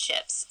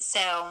relationships.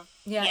 So,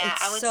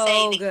 I would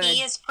say the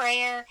key is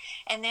prayer,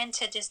 and then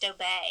to just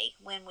obey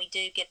when we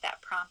do get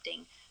that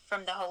prompting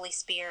from the Holy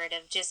Spirit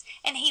of just,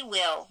 and He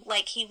will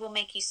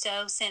make you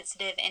so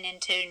sensitive and in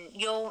tune.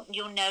 You'll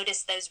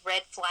notice those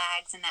red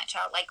flags in that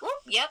child, like, oh,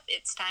 yep,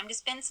 it's time to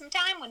spend some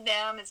time with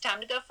them. It's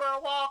time to go for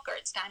a walk, or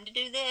it's time to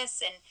do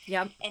this,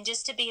 and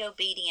just to be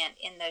obedient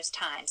in those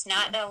times,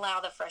 not to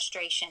allow the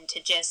frustration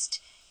to just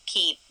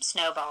keep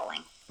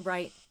snowballing.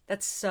 Right.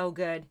 That's so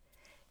good.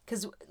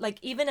 Because, like,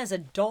 even as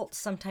adults,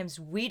 sometimes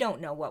we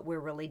don't know what we're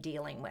really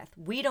dealing with.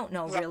 We don't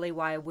know really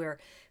why we're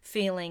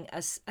feeling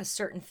a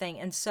certain thing.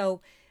 And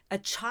so a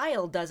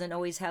child doesn't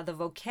always have the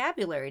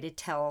vocabulary to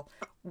tell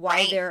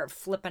why they're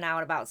flipping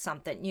out about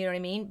something. You know what I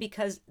mean?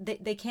 Because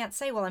they can't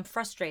say, well, I'm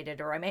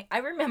frustrated. Or I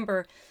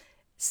remember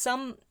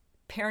some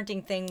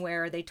parenting thing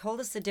where they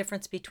told us the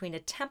difference between a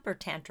temper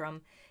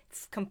tantrum,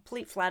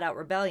 complete flat out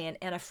rebellion,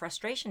 and a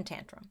frustration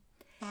tantrum.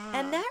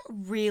 And that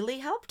really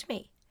helped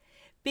me,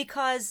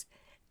 because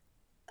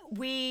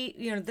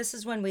this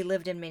is when we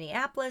lived in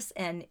Minneapolis,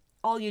 and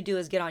all you do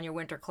is get on your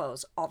winter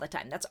clothes all the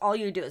time. That's all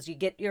you do is you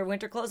get your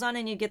winter clothes on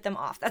and you get them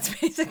off. That's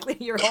basically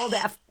your whole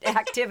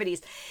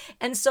activities.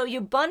 And so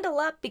you bundle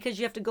up because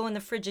you have to go in the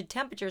frigid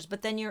temperatures,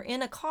 but then you're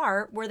in a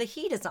car where the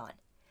heat is on.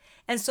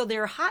 And so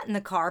they're hot in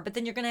the car, but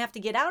then you're going to have to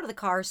get out of the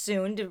car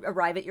soon to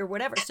arrive at your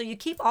whatever. So you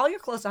keep all your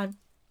clothes on.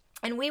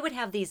 And we would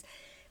have these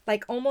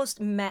like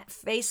almost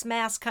face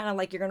masks, kind of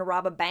like you're going to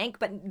rob a bank,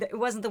 but it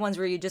wasn't the ones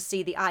where you just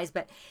see the eyes,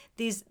 but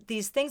these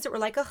things that were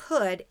like a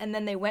hood, and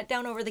then they went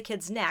down over the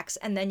kids' necks,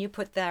 and then you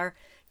put their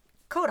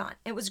coat on.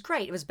 It was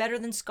great. It was better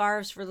than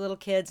scarves for little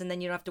kids, and then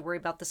you don't have to worry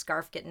about the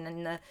scarf getting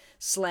in the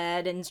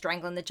sled and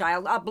strangling the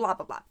child, blah, blah,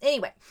 blah.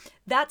 Anyway,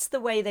 that's the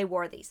way they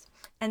wore these.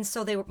 And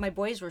so my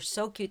boys were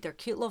so cute. Their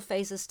cute little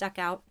faces stuck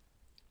out.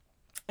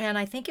 And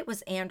I think it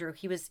was Andrew.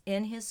 He was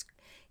in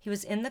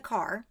the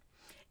car,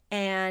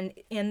 and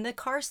in the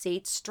car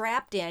seat,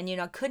 strapped in,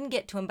 couldn't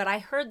get to him, but I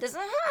heard this,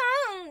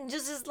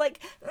 just like,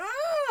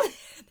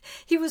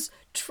 he was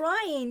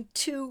trying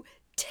to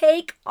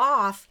take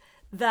off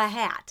the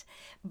hat,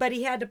 but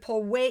he had to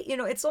pull weight.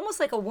 It's almost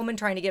like a woman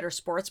trying to get her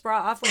sports bra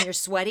off when you're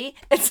sweaty.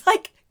 It's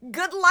like,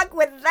 good luck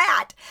with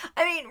that.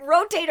 I mean,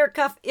 rotator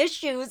cuff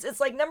issues. It's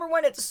like, number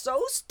one, it's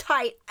so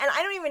tight, and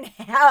I don't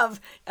even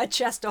have a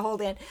chest to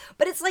hold in,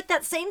 but it's like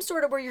that same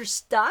sort of where you're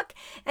stuck,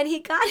 and he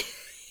got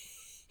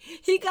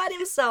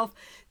himself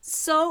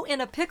so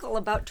in a pickle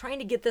about trying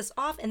to get this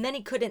off, and then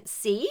he couldn't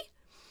see.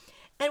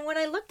 And when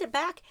I looked it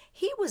back,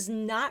 he was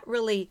not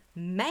really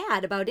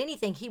mad about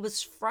anything. He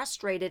was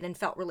frustrated and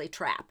felt really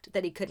trapped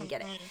that he couldn't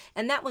get it.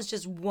 And that was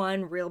just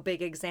one real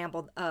big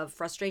example of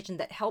frustration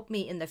that helped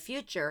me in the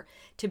future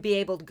to be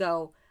able to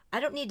go, I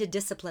don't need to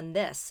discipline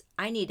this.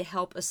 I need to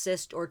help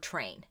assist or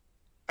train.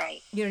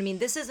 Right. You know what I mean?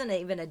 This isn't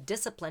even a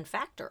discipline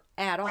factor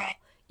at all, right.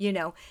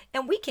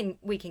 And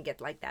we can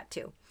get like that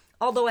too.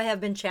 Although I have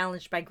been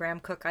challenged by Graham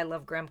Cooke. I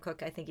love Graham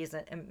Cooke. I think he's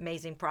an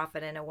amazing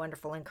prophet and a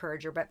wonderful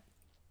encourager. But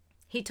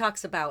he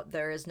talks about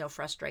there is no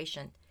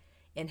frustration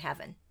in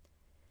heaven.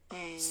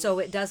 So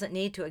it doesn't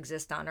need to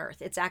exist on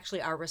earth. It's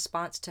actually our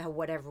response to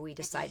whatever we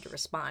decide to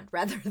respond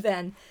rather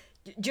than,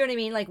 do you know what I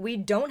mean? Like, we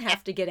don't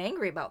have to get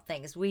angry about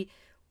things.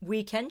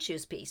 We can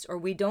choose peace, or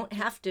we don't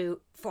have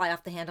to fly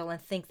off the handle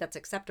and think that's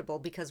acceptable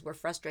because we're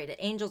frustrated.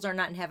 Angels are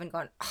not in heaven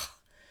going,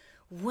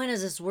 when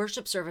is this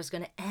worship service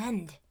going to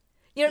end?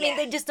 You know what I mean?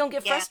 They just don't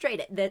get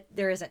frustrated that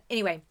there isn't.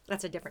 Anyway,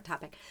 that's a different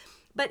topic.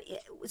 But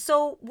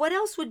so what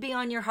else would be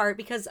on your heart?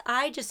 Because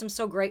I just am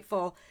so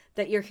grateful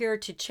that you're here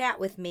to chat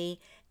with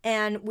me.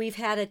 And we've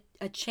had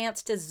a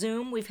chance to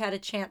Zoom. We've had a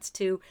chance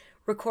to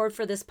record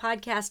for this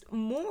podcast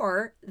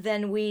more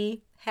than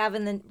we have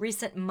in the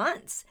recent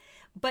months.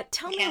 But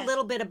tell me a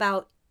little bit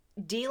about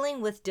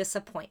dealing with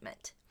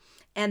disappointment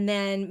and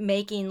then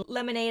making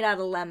lemonade out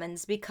of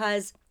lemons,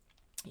 because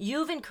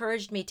you've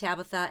encouraged me,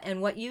 Tabitha,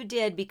 and what you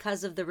did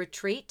because of the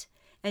retreat,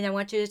 and I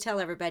want you to tell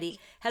everybody,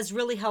 has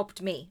really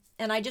helped me.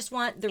 And I just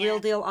want the Real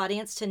Deal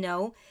audience to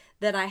know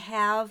that I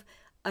have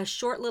a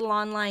short little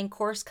online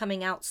course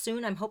coming out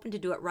soon. I'm hoping to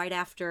do it right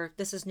after,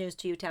 this is news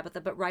to you, Tabitha,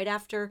 but right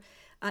after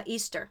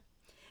Easter,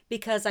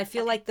 because I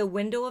feel like the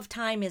window of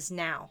time is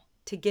now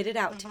to get it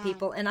out to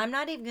people. And I'm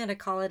not even going to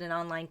call it an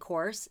online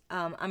course.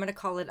 I'm going to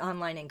call it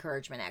online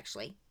encouragement,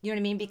 actually. You know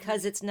what I mean?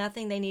 Because it's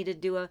nothing they need to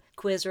do a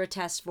quiz or a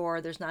test for.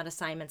 There's not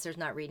assignments. There's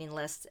not reading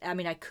lists. I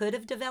mean, I could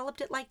have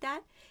developed it like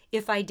that.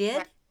 If I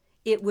did,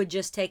 it would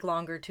just take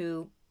longer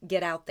to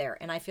get out there.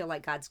 And I feel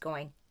like God's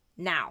going,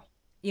 now.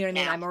 You know what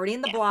I mean? I'm already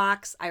in the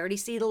blocks. I already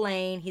see the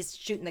lane. He's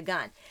shooting the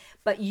gun.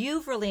 But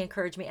you've really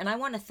encouraged me, and I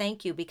want to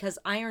thank you, because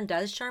iron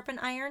does sharpen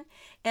iron.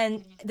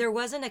 And there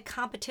wasn't a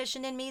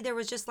competition in me. There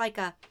was just like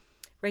a,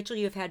 Rachel,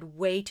 you've had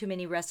way too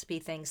many recipe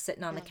things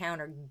sitting on the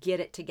counter. Get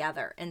it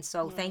together. And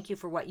so thank you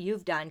for what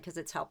you've done, because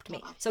it's helped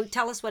me. So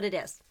tell us what it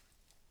is.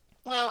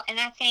 Well, and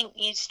I think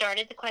you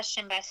started the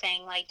question by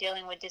saying, like,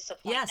 dealing with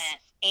disappointment. Yes.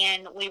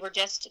 And we were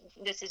just,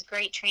 this is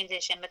great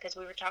transition, because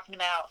we were talking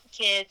about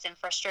kids and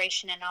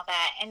frustration and all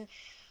that. And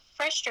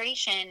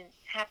frustration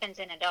happens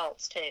in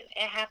adults too.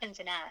 It happens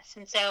in us.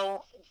 And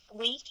so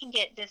we can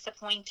get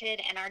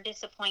disappointed, and our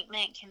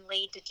disappointment can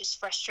lead to just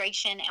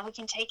frustration, and we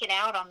can take it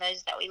out on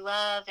those that we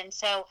love. And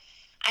so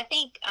I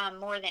think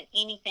more than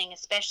anything,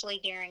 especially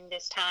during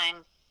this time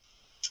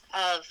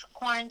of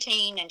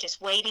quarantine and just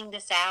waiting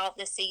this out,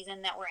 this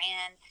season that we're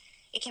in,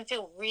 it can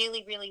feel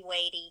really, really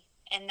weighty.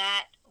 And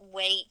that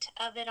weight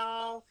of it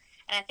all,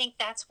 and I think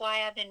that's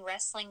why I've been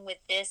wrestling with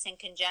this in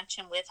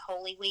conjunction with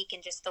Holy Week,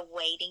 and just the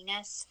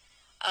weightiness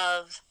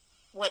of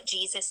what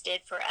Jesus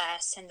did for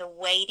us, and the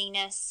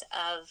weightiness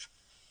of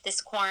this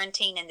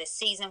quarantine and this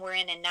season we're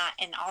in, and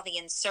all the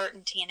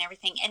uncertainty and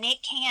everything. And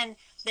it can,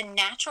 the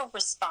natural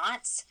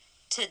response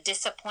to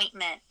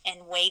disappointment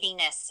and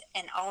weightiness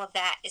and all of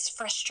that is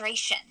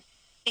frustration,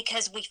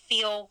 because we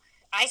feel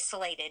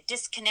isolated,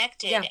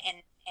 disconnected,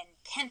 and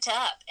pent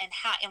up, and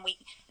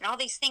all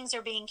these things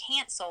are being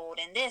canceled,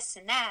 and this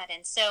and that.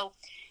 And so,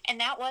 and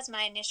that was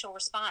my initial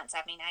response.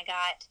 I mean, I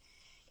got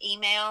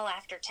email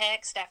after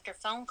text after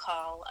phone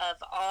call of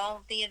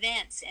all the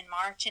events in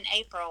March and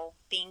April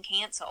being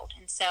canceled.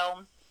 And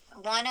so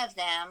one of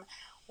them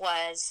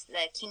was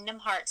the Kingdom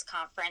Hearts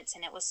Conference,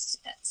 and it was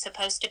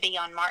supposed to be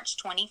on March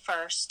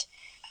 21st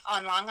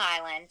on Long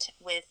Island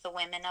with the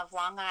women of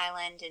Long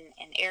Island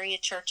and area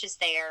churches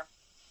there.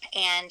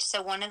 And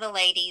so one of the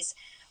ladies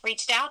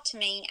reached out to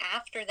me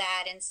after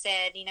that and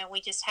said, you know,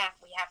 we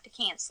have to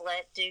cancel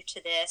it due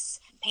to this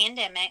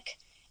pandemic,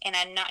 and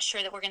I'm not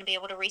sure that we're going to be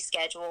able to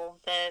reschedule.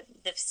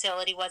 The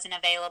facility wasn't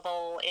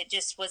available. It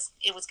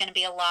was going to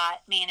be a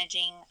lot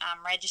managing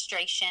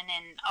registration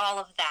and all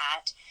of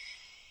that.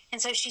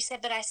 And so she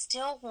said, but I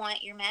still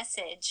want your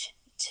message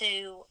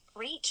to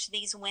reach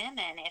these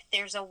women if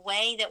there's a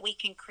way that we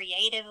can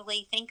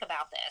creatively think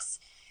about this.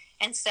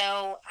 And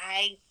so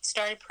I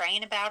started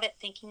praying about it,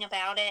 thinking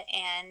about it,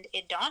 and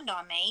it dawned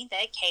on me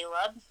that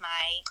Caleb,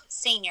 my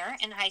senior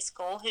in high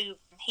school,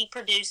 he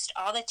produced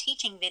all the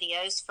teaching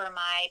videos for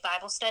my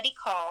Bible study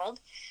called,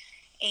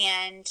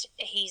 and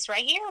he's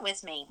right here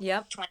with me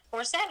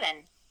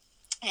 24/7.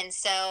 And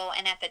so,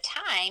 and at the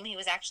time, he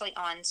was actually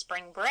on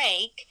spring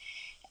break,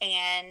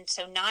 and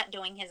so not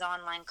doing his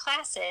online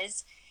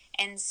classes.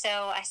 And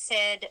so I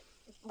said,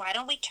 why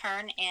don't we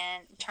turn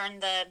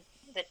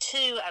the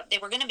two, they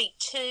were going to be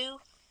 2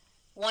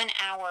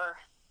 1-hour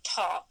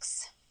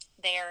talks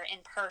there in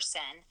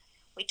person.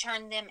 We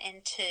turned them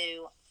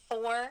into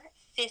 4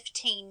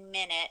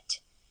 15-minute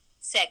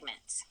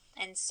segments.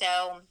 And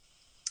so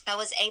I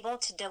was able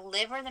to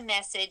deliver the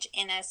message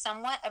in a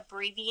somewhat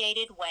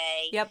abbreviated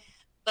way,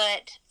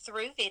 but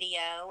through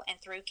video and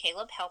through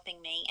Caleb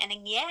helping me. And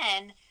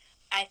again,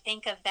 I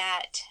think of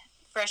that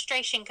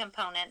frustration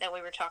component that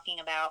we were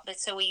talking about. But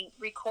so we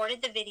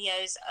recorded the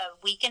videos a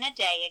week and a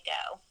day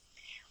ago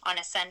on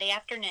a Sunday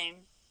afternoon,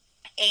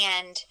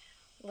 and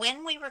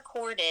when we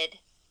recorded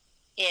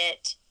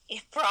it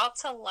brought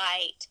to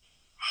light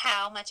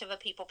how much of a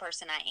people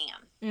person I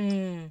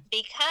am,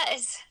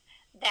 because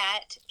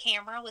that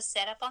camera was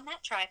set up on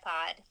that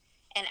tripod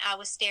and I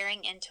was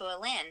staring into a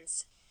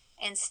lens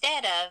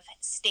instead of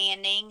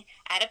standing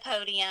at a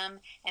podium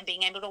and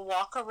being able to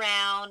walk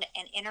around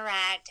and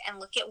interact and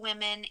look at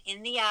women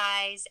in the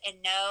eyes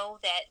and know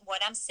that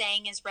what I'm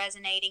saying is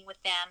resonating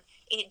with them.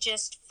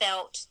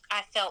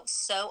 I felt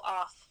so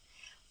off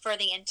for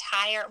the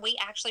entire, we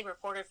actually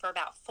recorded for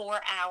about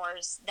 4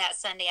 hours that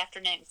Sunday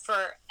afternoon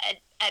for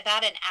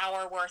about an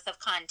hour worth of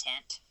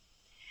content.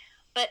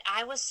 But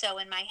I was so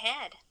in my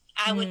head.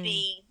 I would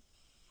be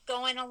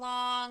going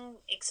along,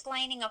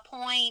 explaining a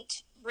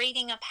point,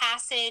 reading a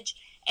passage,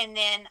 and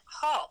then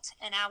halt.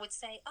 And I would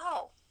say,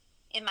 oh,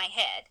 in my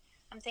head,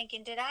 I'm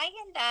thinking, did I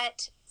end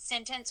that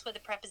sentence with a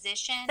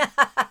preposition?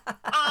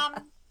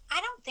 I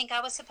don't think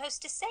I was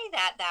supposed to say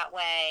that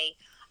way.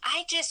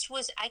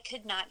 I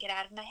could not get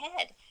out of my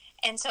head.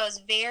 And so I was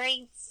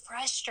very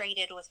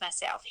frustrated with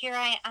myself.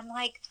 I'm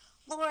like,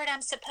 Lord,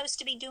 I'm supposed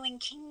to be doing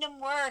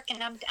kingdom work,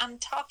 and I'm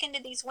talking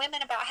to these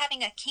women about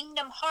having a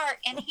kingdom heart,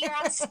 and here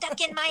I'm stuck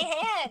in my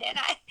head.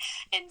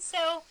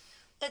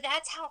 But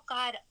that's how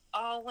God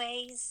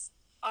always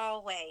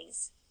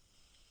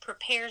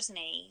prepares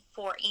me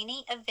for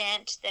any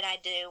event that I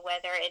do,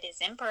 whether it is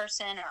in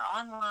person or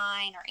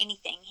online or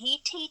anything. He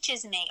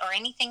teaches me, or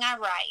anything I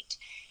write,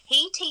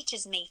 He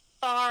teaches me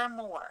far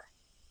more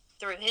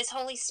through His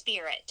Holy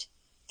Spirit,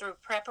 through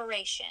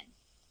preparation,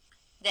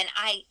 than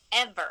I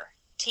ever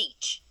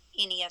teach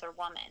any other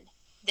woman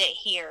that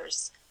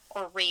hears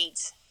or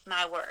reads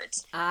my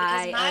words.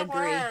 Because my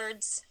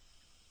words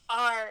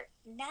are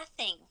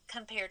nothing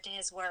compared to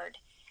His word.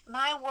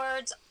 My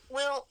words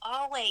will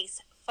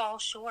always fall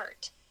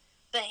short,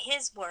 but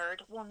His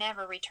word will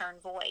never return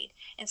void.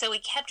 And so He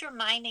kept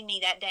reminding me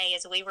that day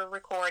as we were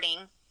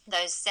recording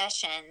those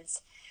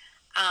sessions.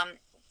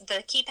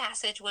 The key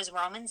passage was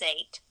Romans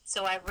 8.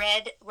 So I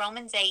read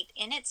Romans 8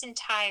 in its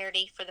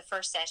entirety for the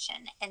first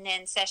session. And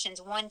then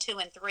sessions 1, 2,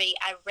 and 3,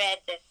 I read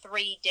the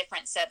 3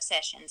 different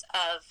subsessions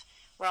of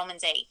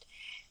Romans 8.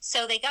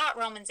 So they got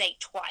Romans 8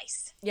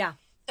 twice. Yeah.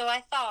 So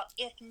I thought,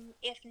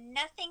 if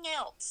nothing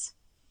else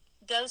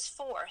goes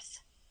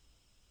forth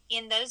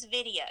in those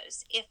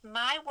videos, if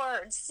my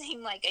words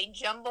seem like a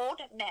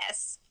jumbled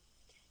mess,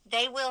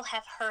 they will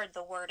have heard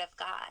the word of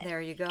God.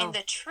 There you go. And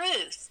the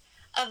truth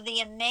of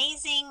the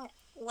amazing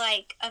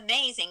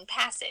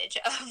passage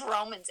of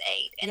Romans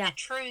 8 and the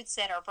truths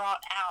that are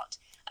brought out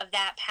of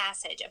that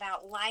passage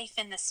about life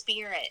in the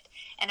Spirit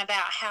and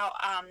about how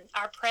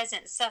our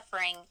present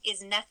suffering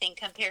is nothing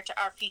compared to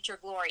our future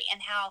glory,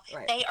 and how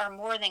they are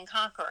more than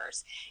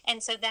conquerors.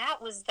 And so that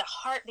was the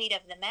heartbeat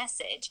of the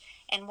message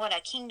and what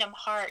a kingdom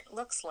heart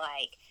looks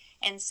like.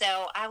 And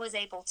so I was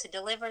able to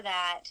deliver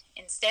that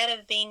instead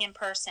of being in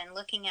person,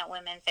 looking at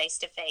women face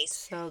to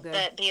face. So good.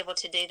 But be able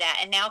to do that.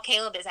 And now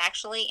Caleb is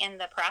actually in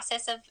the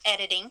process of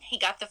editing. He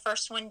got the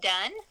first one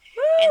done.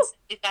 Woo! And so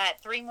we've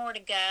got 3 more to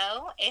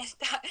go. And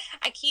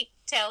I keep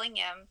telling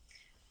him,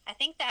 I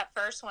think that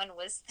first one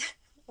was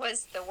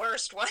the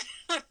worst one.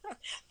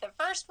 The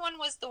first one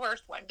was the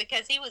worst one,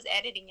 because he was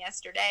editing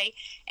yesterday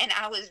and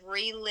I was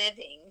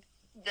reliving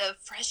the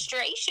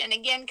frustration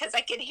again, because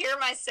I could hear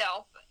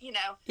myself,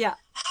 Yeah.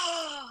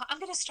 oh, I'm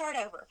going to start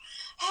over.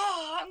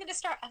 Oh, I'm going to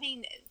start. I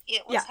mean,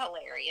 it was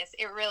hilarious.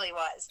 It really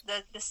was.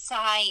 The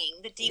sighing,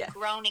 the deep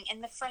groaning,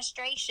 and the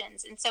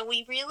frustrations. And so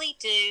we really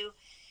do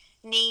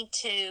need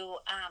to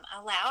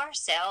allow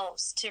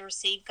ourselves to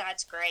receive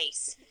God's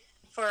grace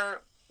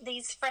for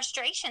these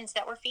frustrations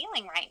that we're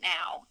feeling right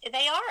now.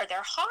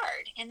 They're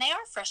hard, and they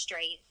are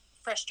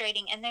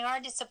frustrating, and they are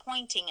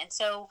disappointing. And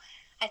so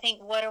I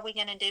think, what are we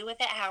going to do with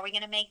it? How are we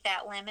going to make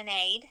that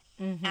lemonade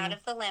out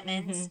of the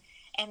lemons?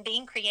 And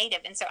being creative.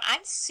 And so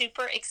I'm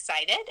super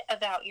excited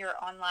about your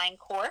online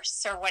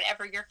course, or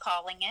whatever you're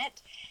calling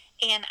it.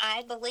 And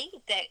I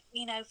believe that,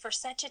 for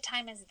such a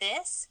time as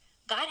this,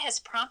 God has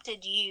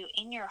prompted you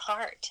in your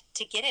heart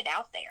to get it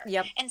out there.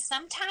 Yep. And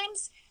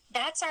sometimes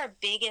that's our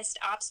biggest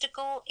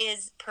obstacle,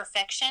 is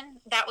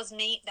perfection. That was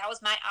me. That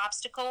was my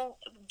obstacle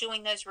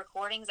doing those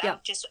recordings.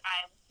 Yep.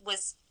 I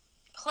was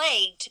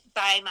plagued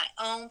by my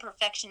own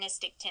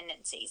perfectionistic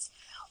tendencies,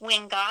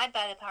 when God,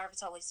 by the power of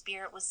his Holy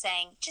Spirit, was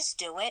saying, just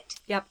do it.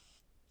 Yep.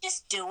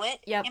 Just do it.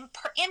 Yep.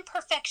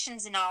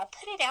 Imperfections and all,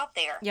 put it out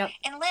there. Yep.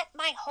 And let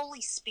my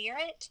Holy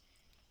Spirit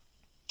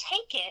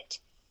take it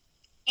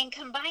and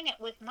combine it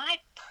with my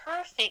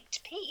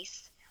perfect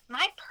peace,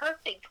 my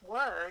perfect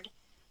word,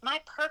 my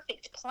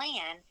perfect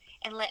plan,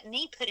 and let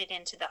me put it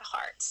into the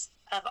hearts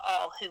of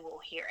all who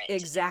will hear it.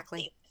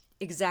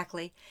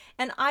 Exactly.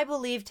 And I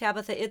believe,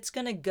 Tabitha, it's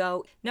going to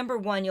go, number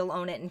one, you'll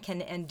own it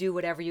and do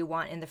whatever you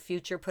want in the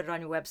future. Put it on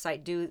your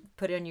website,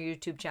 put it on your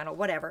YouTube channel,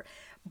 whatever.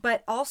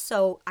 But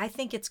also, I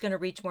think it's going to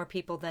reach more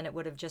people than it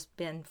would have just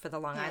been for the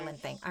Long Island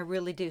thing. I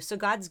really do. So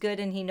God's good,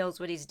 and he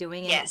knows what he's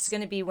doing. And it's going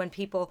to be when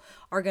people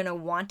are going to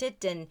want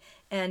it,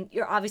 and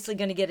you're obviously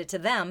going to get it to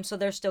them, so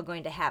they're still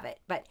going to have it.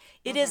 But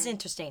it is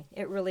interesting.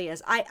 It really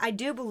is. I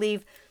do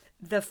believe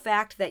the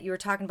fact that you were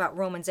talking about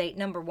Romans 8,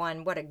 number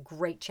one, what a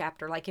great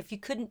chapter. Like, if you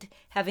couldn't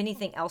have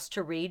anything else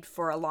to read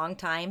for a long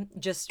time,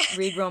 just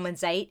read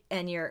Romans 8,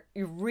 and you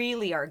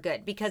really are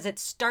good, because it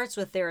starts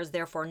with, there is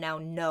therefore now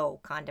no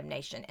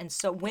condemnation. And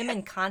so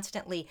women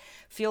constantly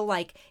feel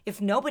like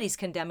if nobody's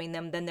condemning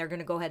them, then they're going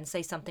to go ahead and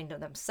say something to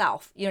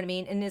themselves. You know what I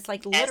mean? And it's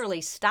like, literally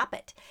stop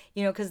it,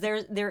 because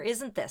there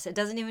isn't this. It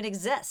doesn't even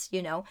exist,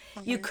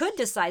 You could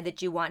decide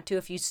that you want to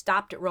if you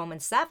stopped at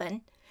Romans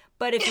 7.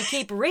 But if you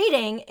keep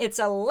reading, it's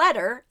a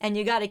letter, and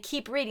you got to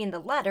keep reading the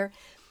letter.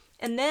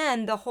 And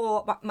then the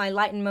whole, my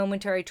light and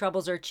momentary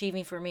troubles are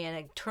achieving for me an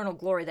eternal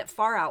glory that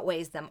far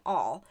outweighs them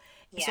all.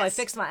 Yes. So I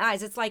fixed my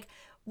eyes. It's like,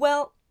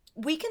 well,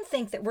 we can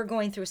think that we're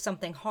going through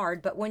something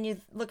hard, but when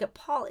you look at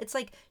Paul, it's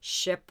like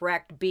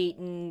shipwrecked,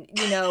 beaten,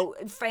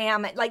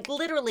 famine, like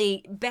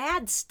literally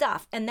bad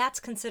stuff. And that's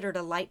considered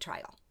a light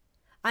trial.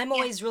 I'm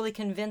always really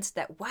convinced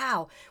that,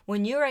 wow,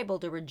 when you're able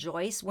to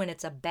rejoice when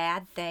it's a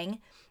bad thing,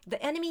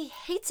 the enemy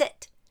hates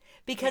it,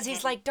 because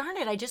he's like, darn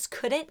it, I just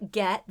couldn't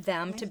get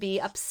them to be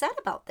upset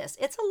about this.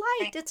 It's a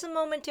light. It's a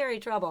momentary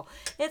trouble.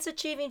 It's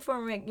achieving for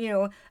me,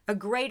 a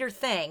greater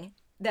thing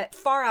that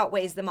far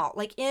outweighs them all.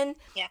 Like, in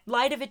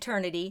light of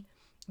eternity,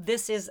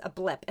 this is a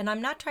blip. And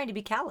I'm not trying to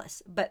be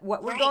callous, but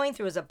what we're going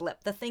through is a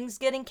blip. The thing's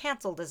getting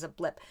canceled is a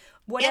blip.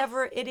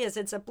 Whatever it is,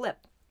 it's a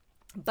blip.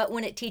 But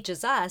when it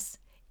teaches us,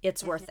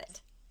 it's worth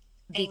it.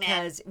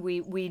 Because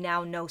we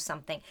now know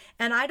something.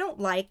 And I don't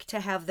like to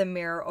have the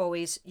mirror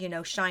always,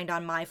 shined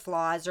on my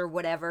flaws or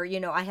whatever.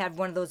 I have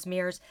one of those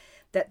mirrors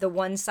that the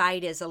one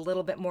side is a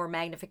little bit more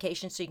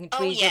magnification, so you can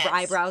tweeze your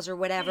eyebrows or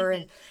whatever.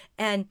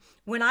 And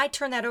when I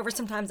turn that over,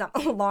 sometimes I'm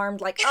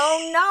alarmed, like,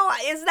 oh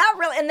no, is that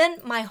real? And then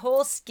my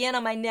whole skin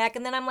on my neck,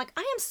 and then I'm like,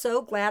 I am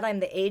so glad I'm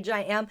the age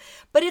I am.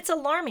 But it's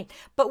alarming.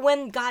 But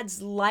when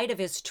God's light of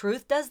his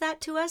truth does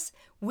that to us,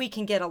 we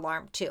can get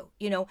alarmed too,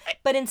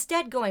 But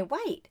instead going,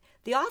 wait,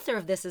 the author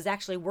of this is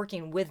actually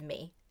working with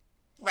me.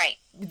 Right.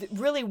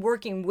 Really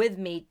working with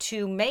me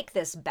to make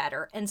this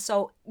better. And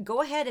so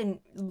go ahead and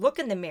look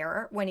in the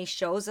mirror when he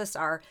shows us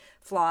our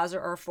flaws or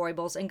our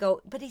foibles and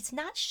go, but he's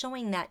not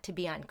showing that to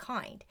be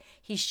unkind.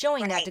 He's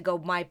showing that to go,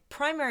 my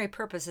primary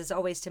purpose is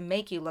always to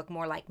make you look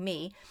more like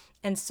me.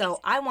 And so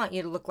I want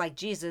you to look like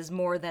Jesus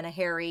more than a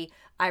hairy,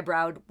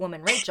 eyebrowed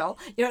woman, Rachel.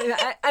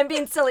 I'm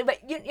being silly,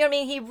 but you know what I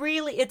mean? He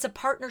really, it's a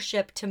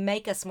partnership to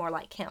make us more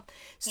like him.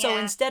 So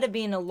instead of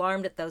being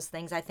alarmed at those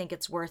things, I think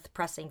it's worth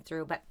pressing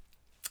through. But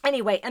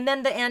anyway, and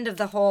then the end of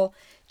the whole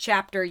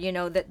chapter,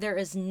 that there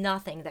is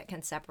nothing that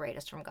can separate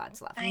us from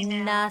God's love.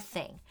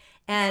 Nothing.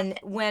 And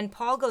when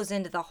Paul goes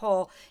into the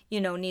whole,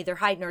 neither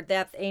height nor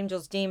depth,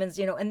 angels, demons,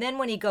 and then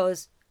when he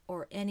goes,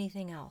 or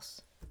anything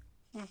else.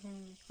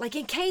 Like,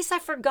 in case I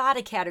forgot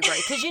a category,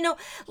 because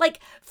like,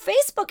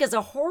 Facebook is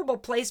a horrible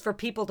place for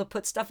people to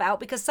put stuff out,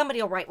 because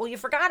somebody will write, well, you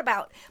forgot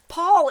about.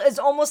 Paul is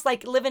almost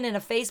like living in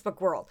a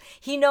Facebook world.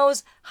 He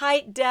knows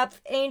height,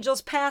 depth,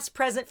 angels, past,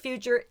 present,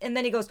 future, and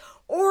then he goes,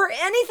 or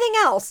anything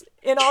else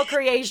in all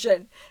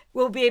creation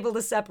will be able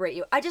to separate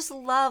you. I just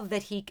love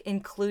that he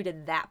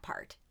included that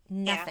part.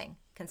 Nothing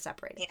can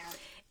separate it.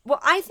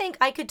 Well, I think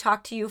I could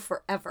talk to you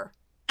forever.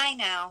 I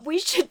know. We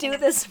should do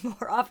this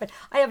more often.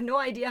 I have no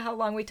idea how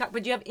long we talk,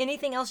 but do you have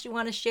anything else you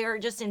want to share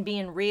just in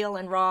being real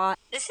and raw?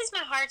 This is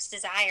my heart's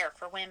desire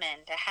for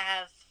women, to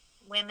have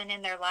women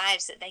in their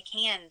lives that they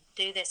can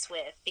do this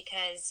with,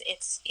 because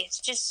it's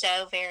just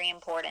so very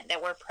important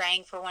that we're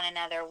praying for one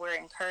another, we're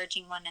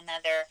encouraging one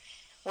another,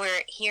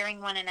 we're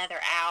hearing one another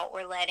out,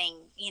 we're letting,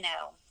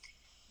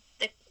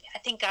 I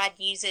think God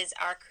uses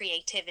our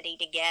creativity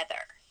together.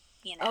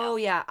 Oh,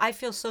 yeah. I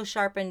feel so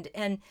sharpened.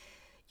 And,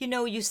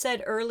 you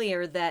said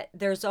earlier that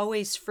there's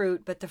always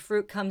fruit, but the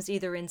fruit comes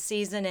either in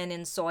season and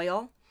in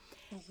soil.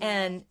 Mm-hmm.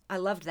 And I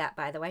loved that,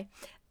 by the way.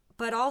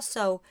 But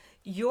also,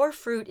 your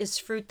fruit is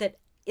fruit that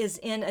is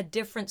in a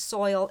different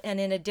soil and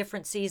in a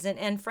different season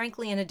and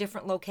frankly in a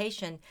different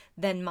location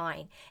than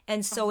mine.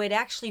 And so it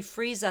actually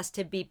frees us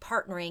to be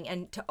partnering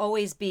and to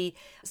always be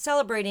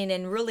celebrating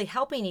and really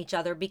helping each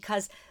other,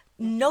 because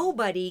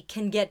nobody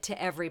can get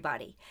to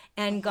everybody.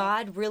 And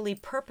God really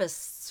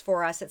purposed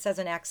for us, it says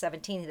in Acts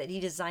 17, that he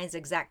designs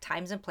exact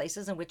times and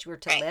places in which we're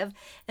to live.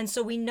 And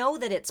so we know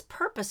that it's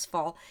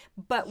purposeful,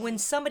 but when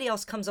somebody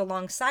else comes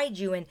alongside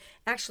you and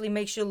actually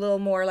makes you a little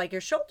more, like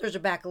your shoulders are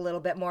back a little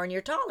bit more and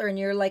you're taller and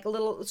you're like a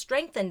little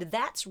strengthened,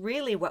 that's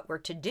really what we're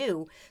to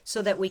do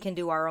so that we can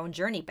do our own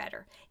journey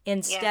better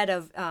instead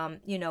of,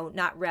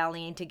 not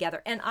rallying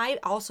together. And I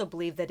also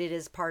believe that it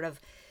is part of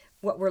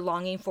what we're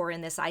longing for in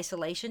this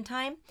isolation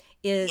time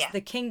is the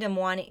kingdom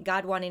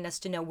God wanting us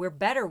to know we're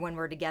better when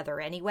we're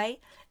together anyway.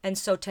 And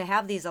so to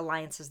have these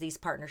alliances, these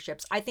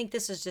partnerships, I think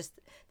this is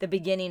just the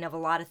beginning of a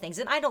lot of things.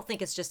 And I don't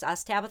think it's just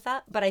us,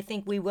 Tabitha, but I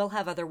think we will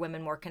have other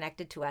women more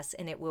connected to us,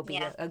 and it will be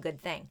a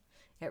good thing.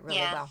 It really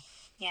will.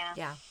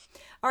 Yeah.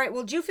 All right.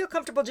 Well, do you feel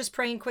comfortable just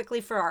praying quickly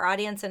for our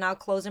audience, and I'll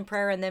close in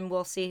prayer and then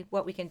we'll see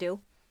what we can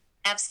do?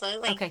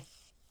 Absolutely. Okay.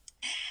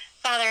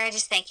 Father, I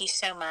just thank you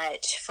so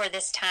much for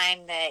this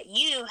time that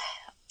you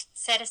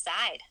set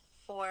aside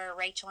for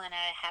Rachel and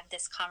I to have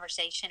this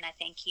conversation. I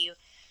thank you,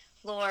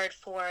 Lord,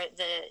 for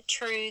the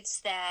truths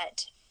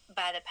that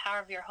by the power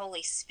of your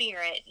Holy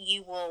Spirit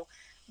you will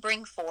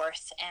bring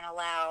forth and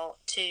allow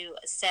to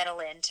settle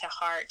into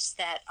hearts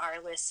that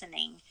are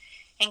listening.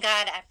 And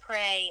God, I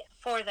pray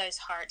for those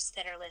hearts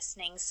that are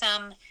listening.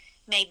 Some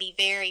may be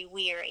very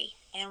weary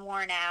and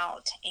worn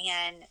out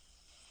and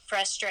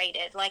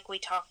frustrated, like we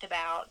talked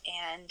about,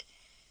 and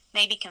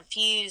maybe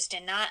confused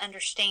and not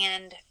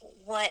understand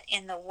what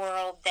in the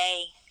world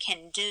they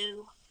can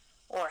do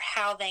or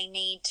how they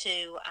need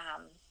to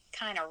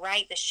kind of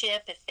right the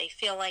ship if they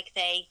feel like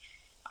they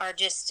are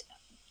just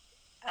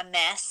a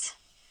mess.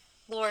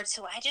 Lord,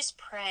 so I just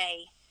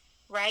pray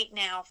right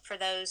now for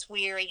those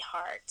weary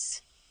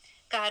hearts.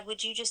 God,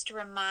 would you just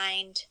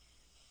remind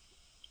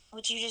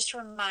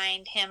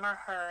him or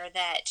her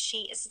that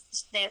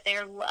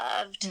they're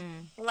loved,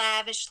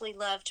 lavishly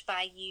loved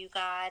by you,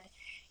 God,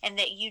 and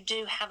that you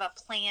do have a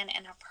plan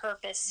and a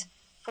purpose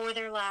for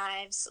their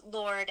lives,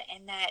 Lord,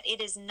 and that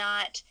it is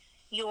not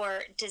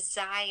your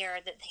desire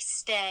that they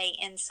stay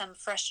in some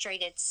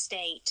frustrated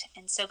state.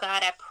 And so,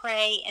 God, I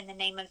pray in the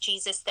name of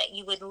Jesus that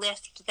you would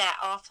lift that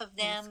off of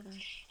them,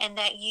 and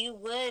that you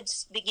would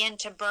begin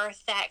to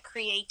birth that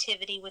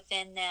creativity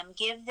within them.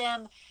 Give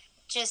them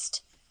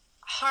just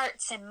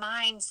hearts and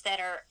minds that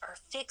are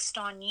fixed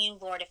on you,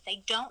 Lord. If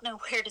they don't know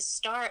where to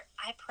start,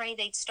 I pray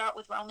they'd start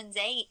with Romans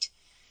 8.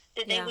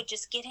 That they would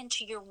just get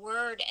into your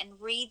word and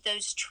read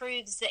those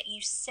truths that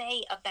you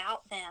say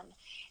about them.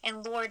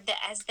 And Lord, that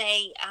as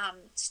they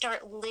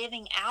start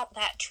living out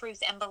that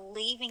truth and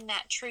believing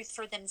that truth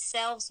for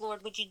themselves,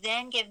 Lord, would you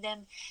then give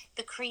them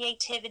the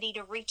creativity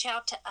to reach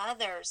out to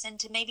others and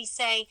to maybe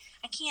say,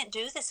 I can't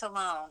do this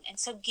alone. And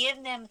so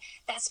give them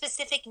that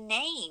specific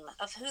name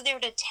of who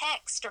they're to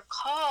text or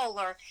call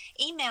or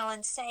email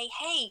and say,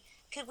 hey,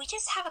 could we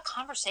just have a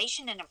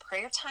conversation and a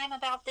prayer time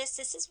about this?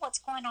 This is what's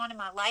going on in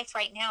my life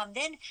right now. And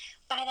then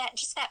by that,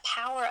 just that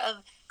power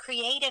of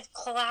creative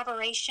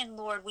collaboration,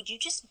 Lord, would you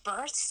just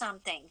birth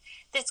something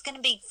that's going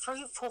to be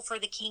fruitful for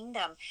the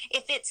kingdom?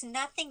 If it's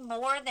nothing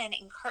more than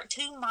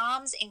two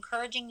moms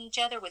encouraging each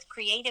other with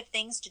creative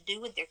things to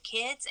do with their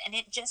kids, and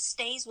it just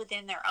stays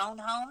within their own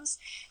homes,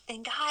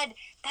 then God,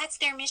 that's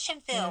their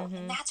mission field.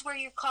 And that's where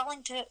you're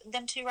calling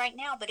them to right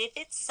now. But if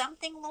it's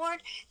something,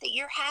 Lord, that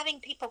you're having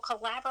people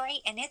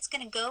collaborate and it's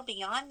going to go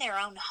beyond their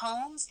own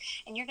homes,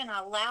 and you're going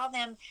to allow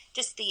them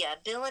just the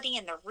ability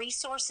and the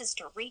resources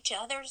to reach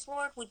others,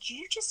 Lord, would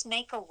you just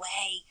make a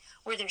way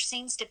where there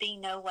seems to be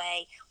no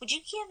way? Would you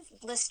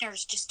give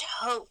listeners just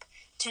hope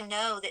to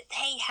know that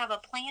they have a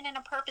plan and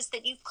a purpose,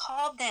 that you've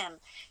called them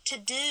to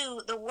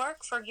do the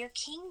work for your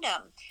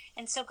kingdom?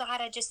 And so,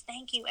 God, I just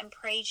thank you and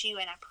praise you,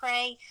 and I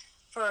pray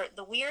for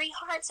the weary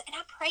hearts, and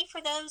I pray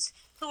for those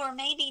who are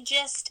maybe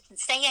just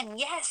saying,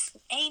 yes,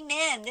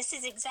 amen, this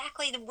is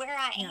exactly where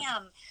I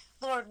am.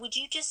 Lord, would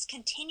you just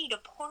continue to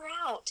pour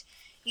out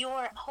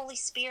your Holy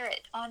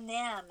Spirit on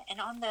them and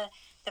on the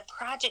the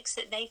projects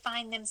that they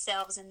find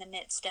themselves in the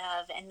midst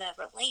of, and the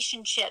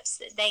relationships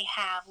that they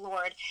have,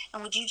 Lord.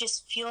 And would you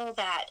just fuel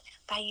that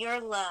by your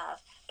love,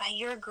 by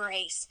your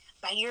grace,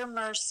 by your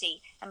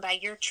mercy, and by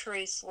your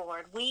truth,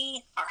 Lord.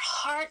 Our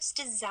heart's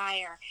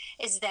desire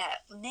is that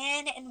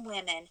men and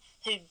women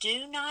who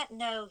do not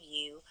know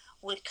you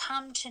would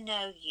come to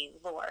know you,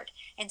 Lord.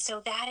 And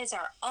so that is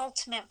our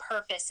ultimate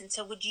purpose. And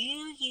so would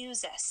you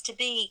use us to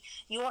be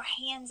your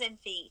hands and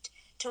feet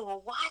to a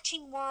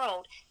watching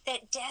world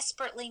that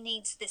desperately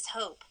needs this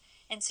hope.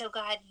 And so,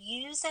 God,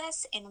 use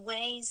us in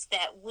ways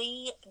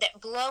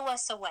that blow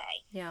us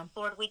away. Yeah.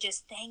 Lord, we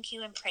just thank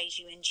you and praise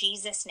you in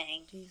Jesus'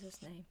 name. Jesus'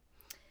 name.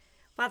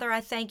 Father,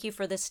 I thank you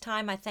for this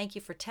time. I thank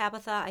you for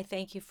Tabitha. I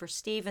thank you for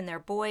Steve and their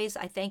boys.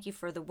 I thank you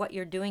for what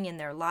you're doing in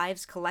their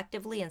lives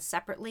collectively and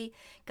separately.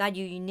 God,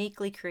 you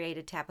uniquely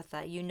created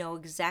Tabitha. You know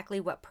exactly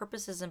what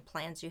purposes and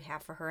plans you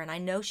have for her, and I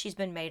know she's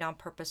been made on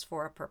purpose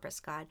for a purpose,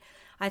 God.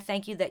 I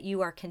thank you that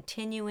you are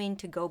continuing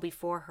to go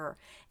before her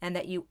and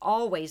that you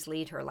always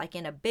lead her, like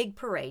in a big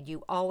parade.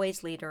 You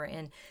always lead her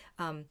in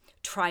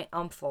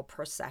triumphal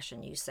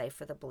procession, you say,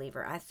 for the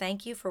believer. I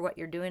thank you for what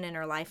you're doing in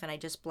her life, and I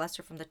just bless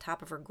her from the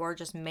top of her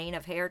gorgeous mane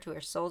of hair to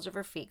her soles of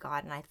her feet,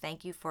 God, and I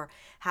thank you for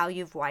how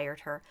you've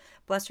wired her.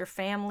 Bless her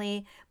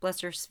family, bless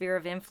her sphere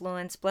of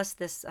influence, bless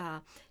this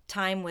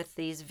time with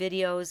these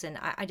videos, and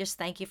I just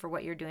thank you for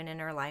what you're doing in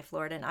her life,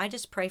 Lord. And I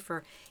just pray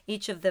for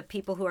each of the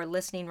people who are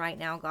listening right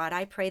now, God.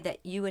 I pray that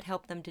you would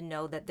help them to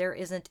know that there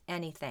isn't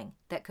anything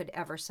that could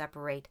ever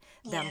separate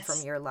them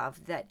from your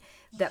love.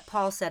 That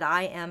Paul said,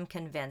 I am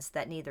convinced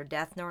that neither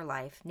death nor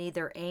life,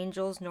 neither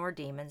angels nor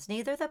demons,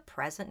 neither the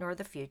present nor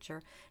the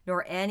future,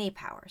 nor any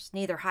powers,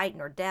 neither height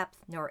nor depth,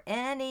 nor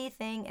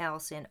anything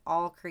else in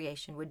all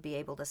creation would be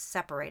able to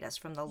separate us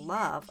from the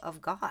love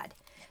of God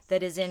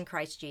that is in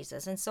Christ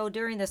Jesus. And so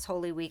during this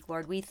Holy Week,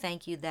 Lord, we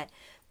thank you that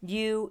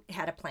you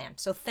had a plan.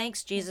 So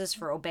thanks, Jesus,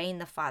 for obeying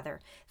the Father.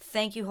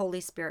 Thank you, Holy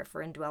Spirit,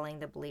 for indwelling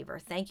the believer.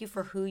 Thank you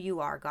for who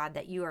you are, God,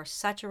 that you are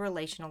such a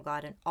relational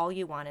God, and all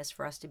you want is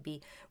for us to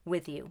be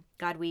with you.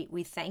 God,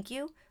 we thank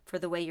you for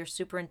the way you're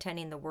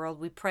superintending the world.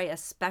 We pray a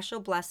special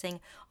blessing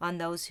on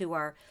those who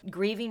are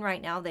grieving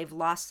right now. They've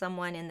lost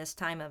someone in this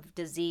time of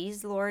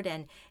disease, Lord,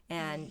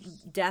 and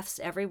deaths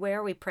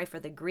everywhere. We pray for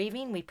the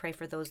grieving. We pray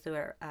for those who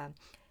are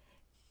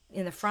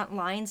in the front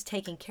lines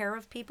taking care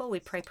of people. We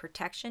pray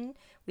protection.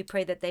 We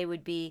pray that they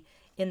would be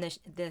in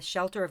the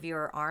shelter of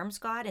your arms,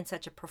 God, in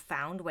such a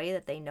profound way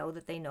that they know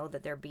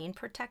that they're being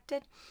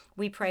protected.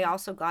 We pray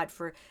also, God,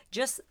 for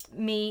just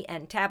me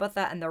and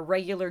Tabitha and the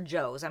regular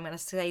Joes. I'm going to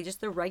say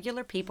just the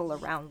regular people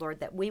around,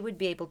 Lord, that we would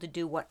be able to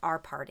do what our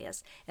part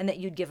is and that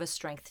you'd give us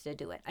strength to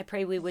do it. I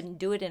pray we wouldn't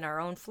do it in our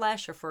own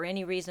flesh or for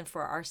any reason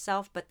for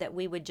ourselves, but that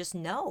we would just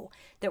know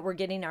that we're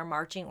getting our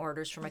marching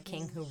orders from a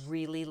king who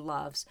really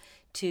loves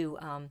to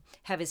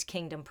have his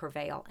kingdom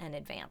prevail and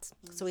advance.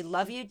 So we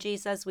love you,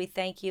 Jesus. We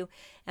thank you.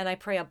 And I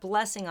pray a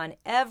blessing on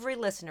every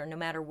listener, no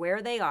matter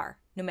where they are,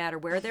 no matter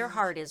where their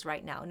heart is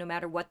right now, no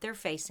matter what they're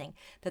facing,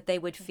 that they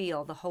would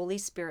feel the Holy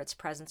Spirit's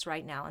presence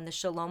right now and the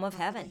shalom of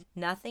heaven.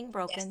 Nothing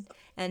broken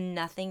and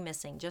nothing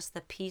missing. Just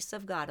the peace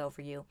of God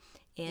over you.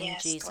 In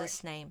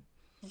Jesus' name.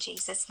 In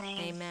Jesus' name.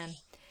 Amen.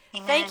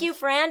 Amen. Thank you,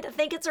 friend. I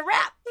think it's a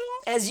wrap.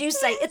 As you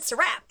say, it's a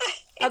wrap.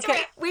 It's a Okay,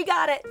 wrap. we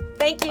got it.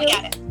 Thank you. We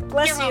got it.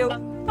 Bless You're you.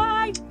 welcome.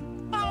 Bye.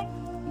 Bye.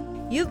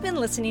 You've been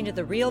listening to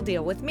The Real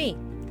Deal with me,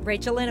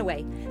 Rachel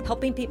Inouye,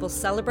 helping people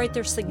celebrate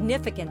their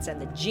significance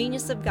and the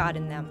genius of God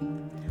in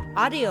them.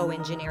 Audio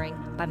engineering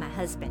by my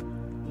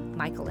husband,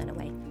 Michael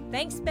Inouye.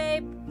 Thanks,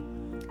 babe.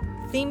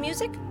 Theme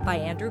music by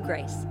Andrew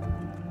Grace.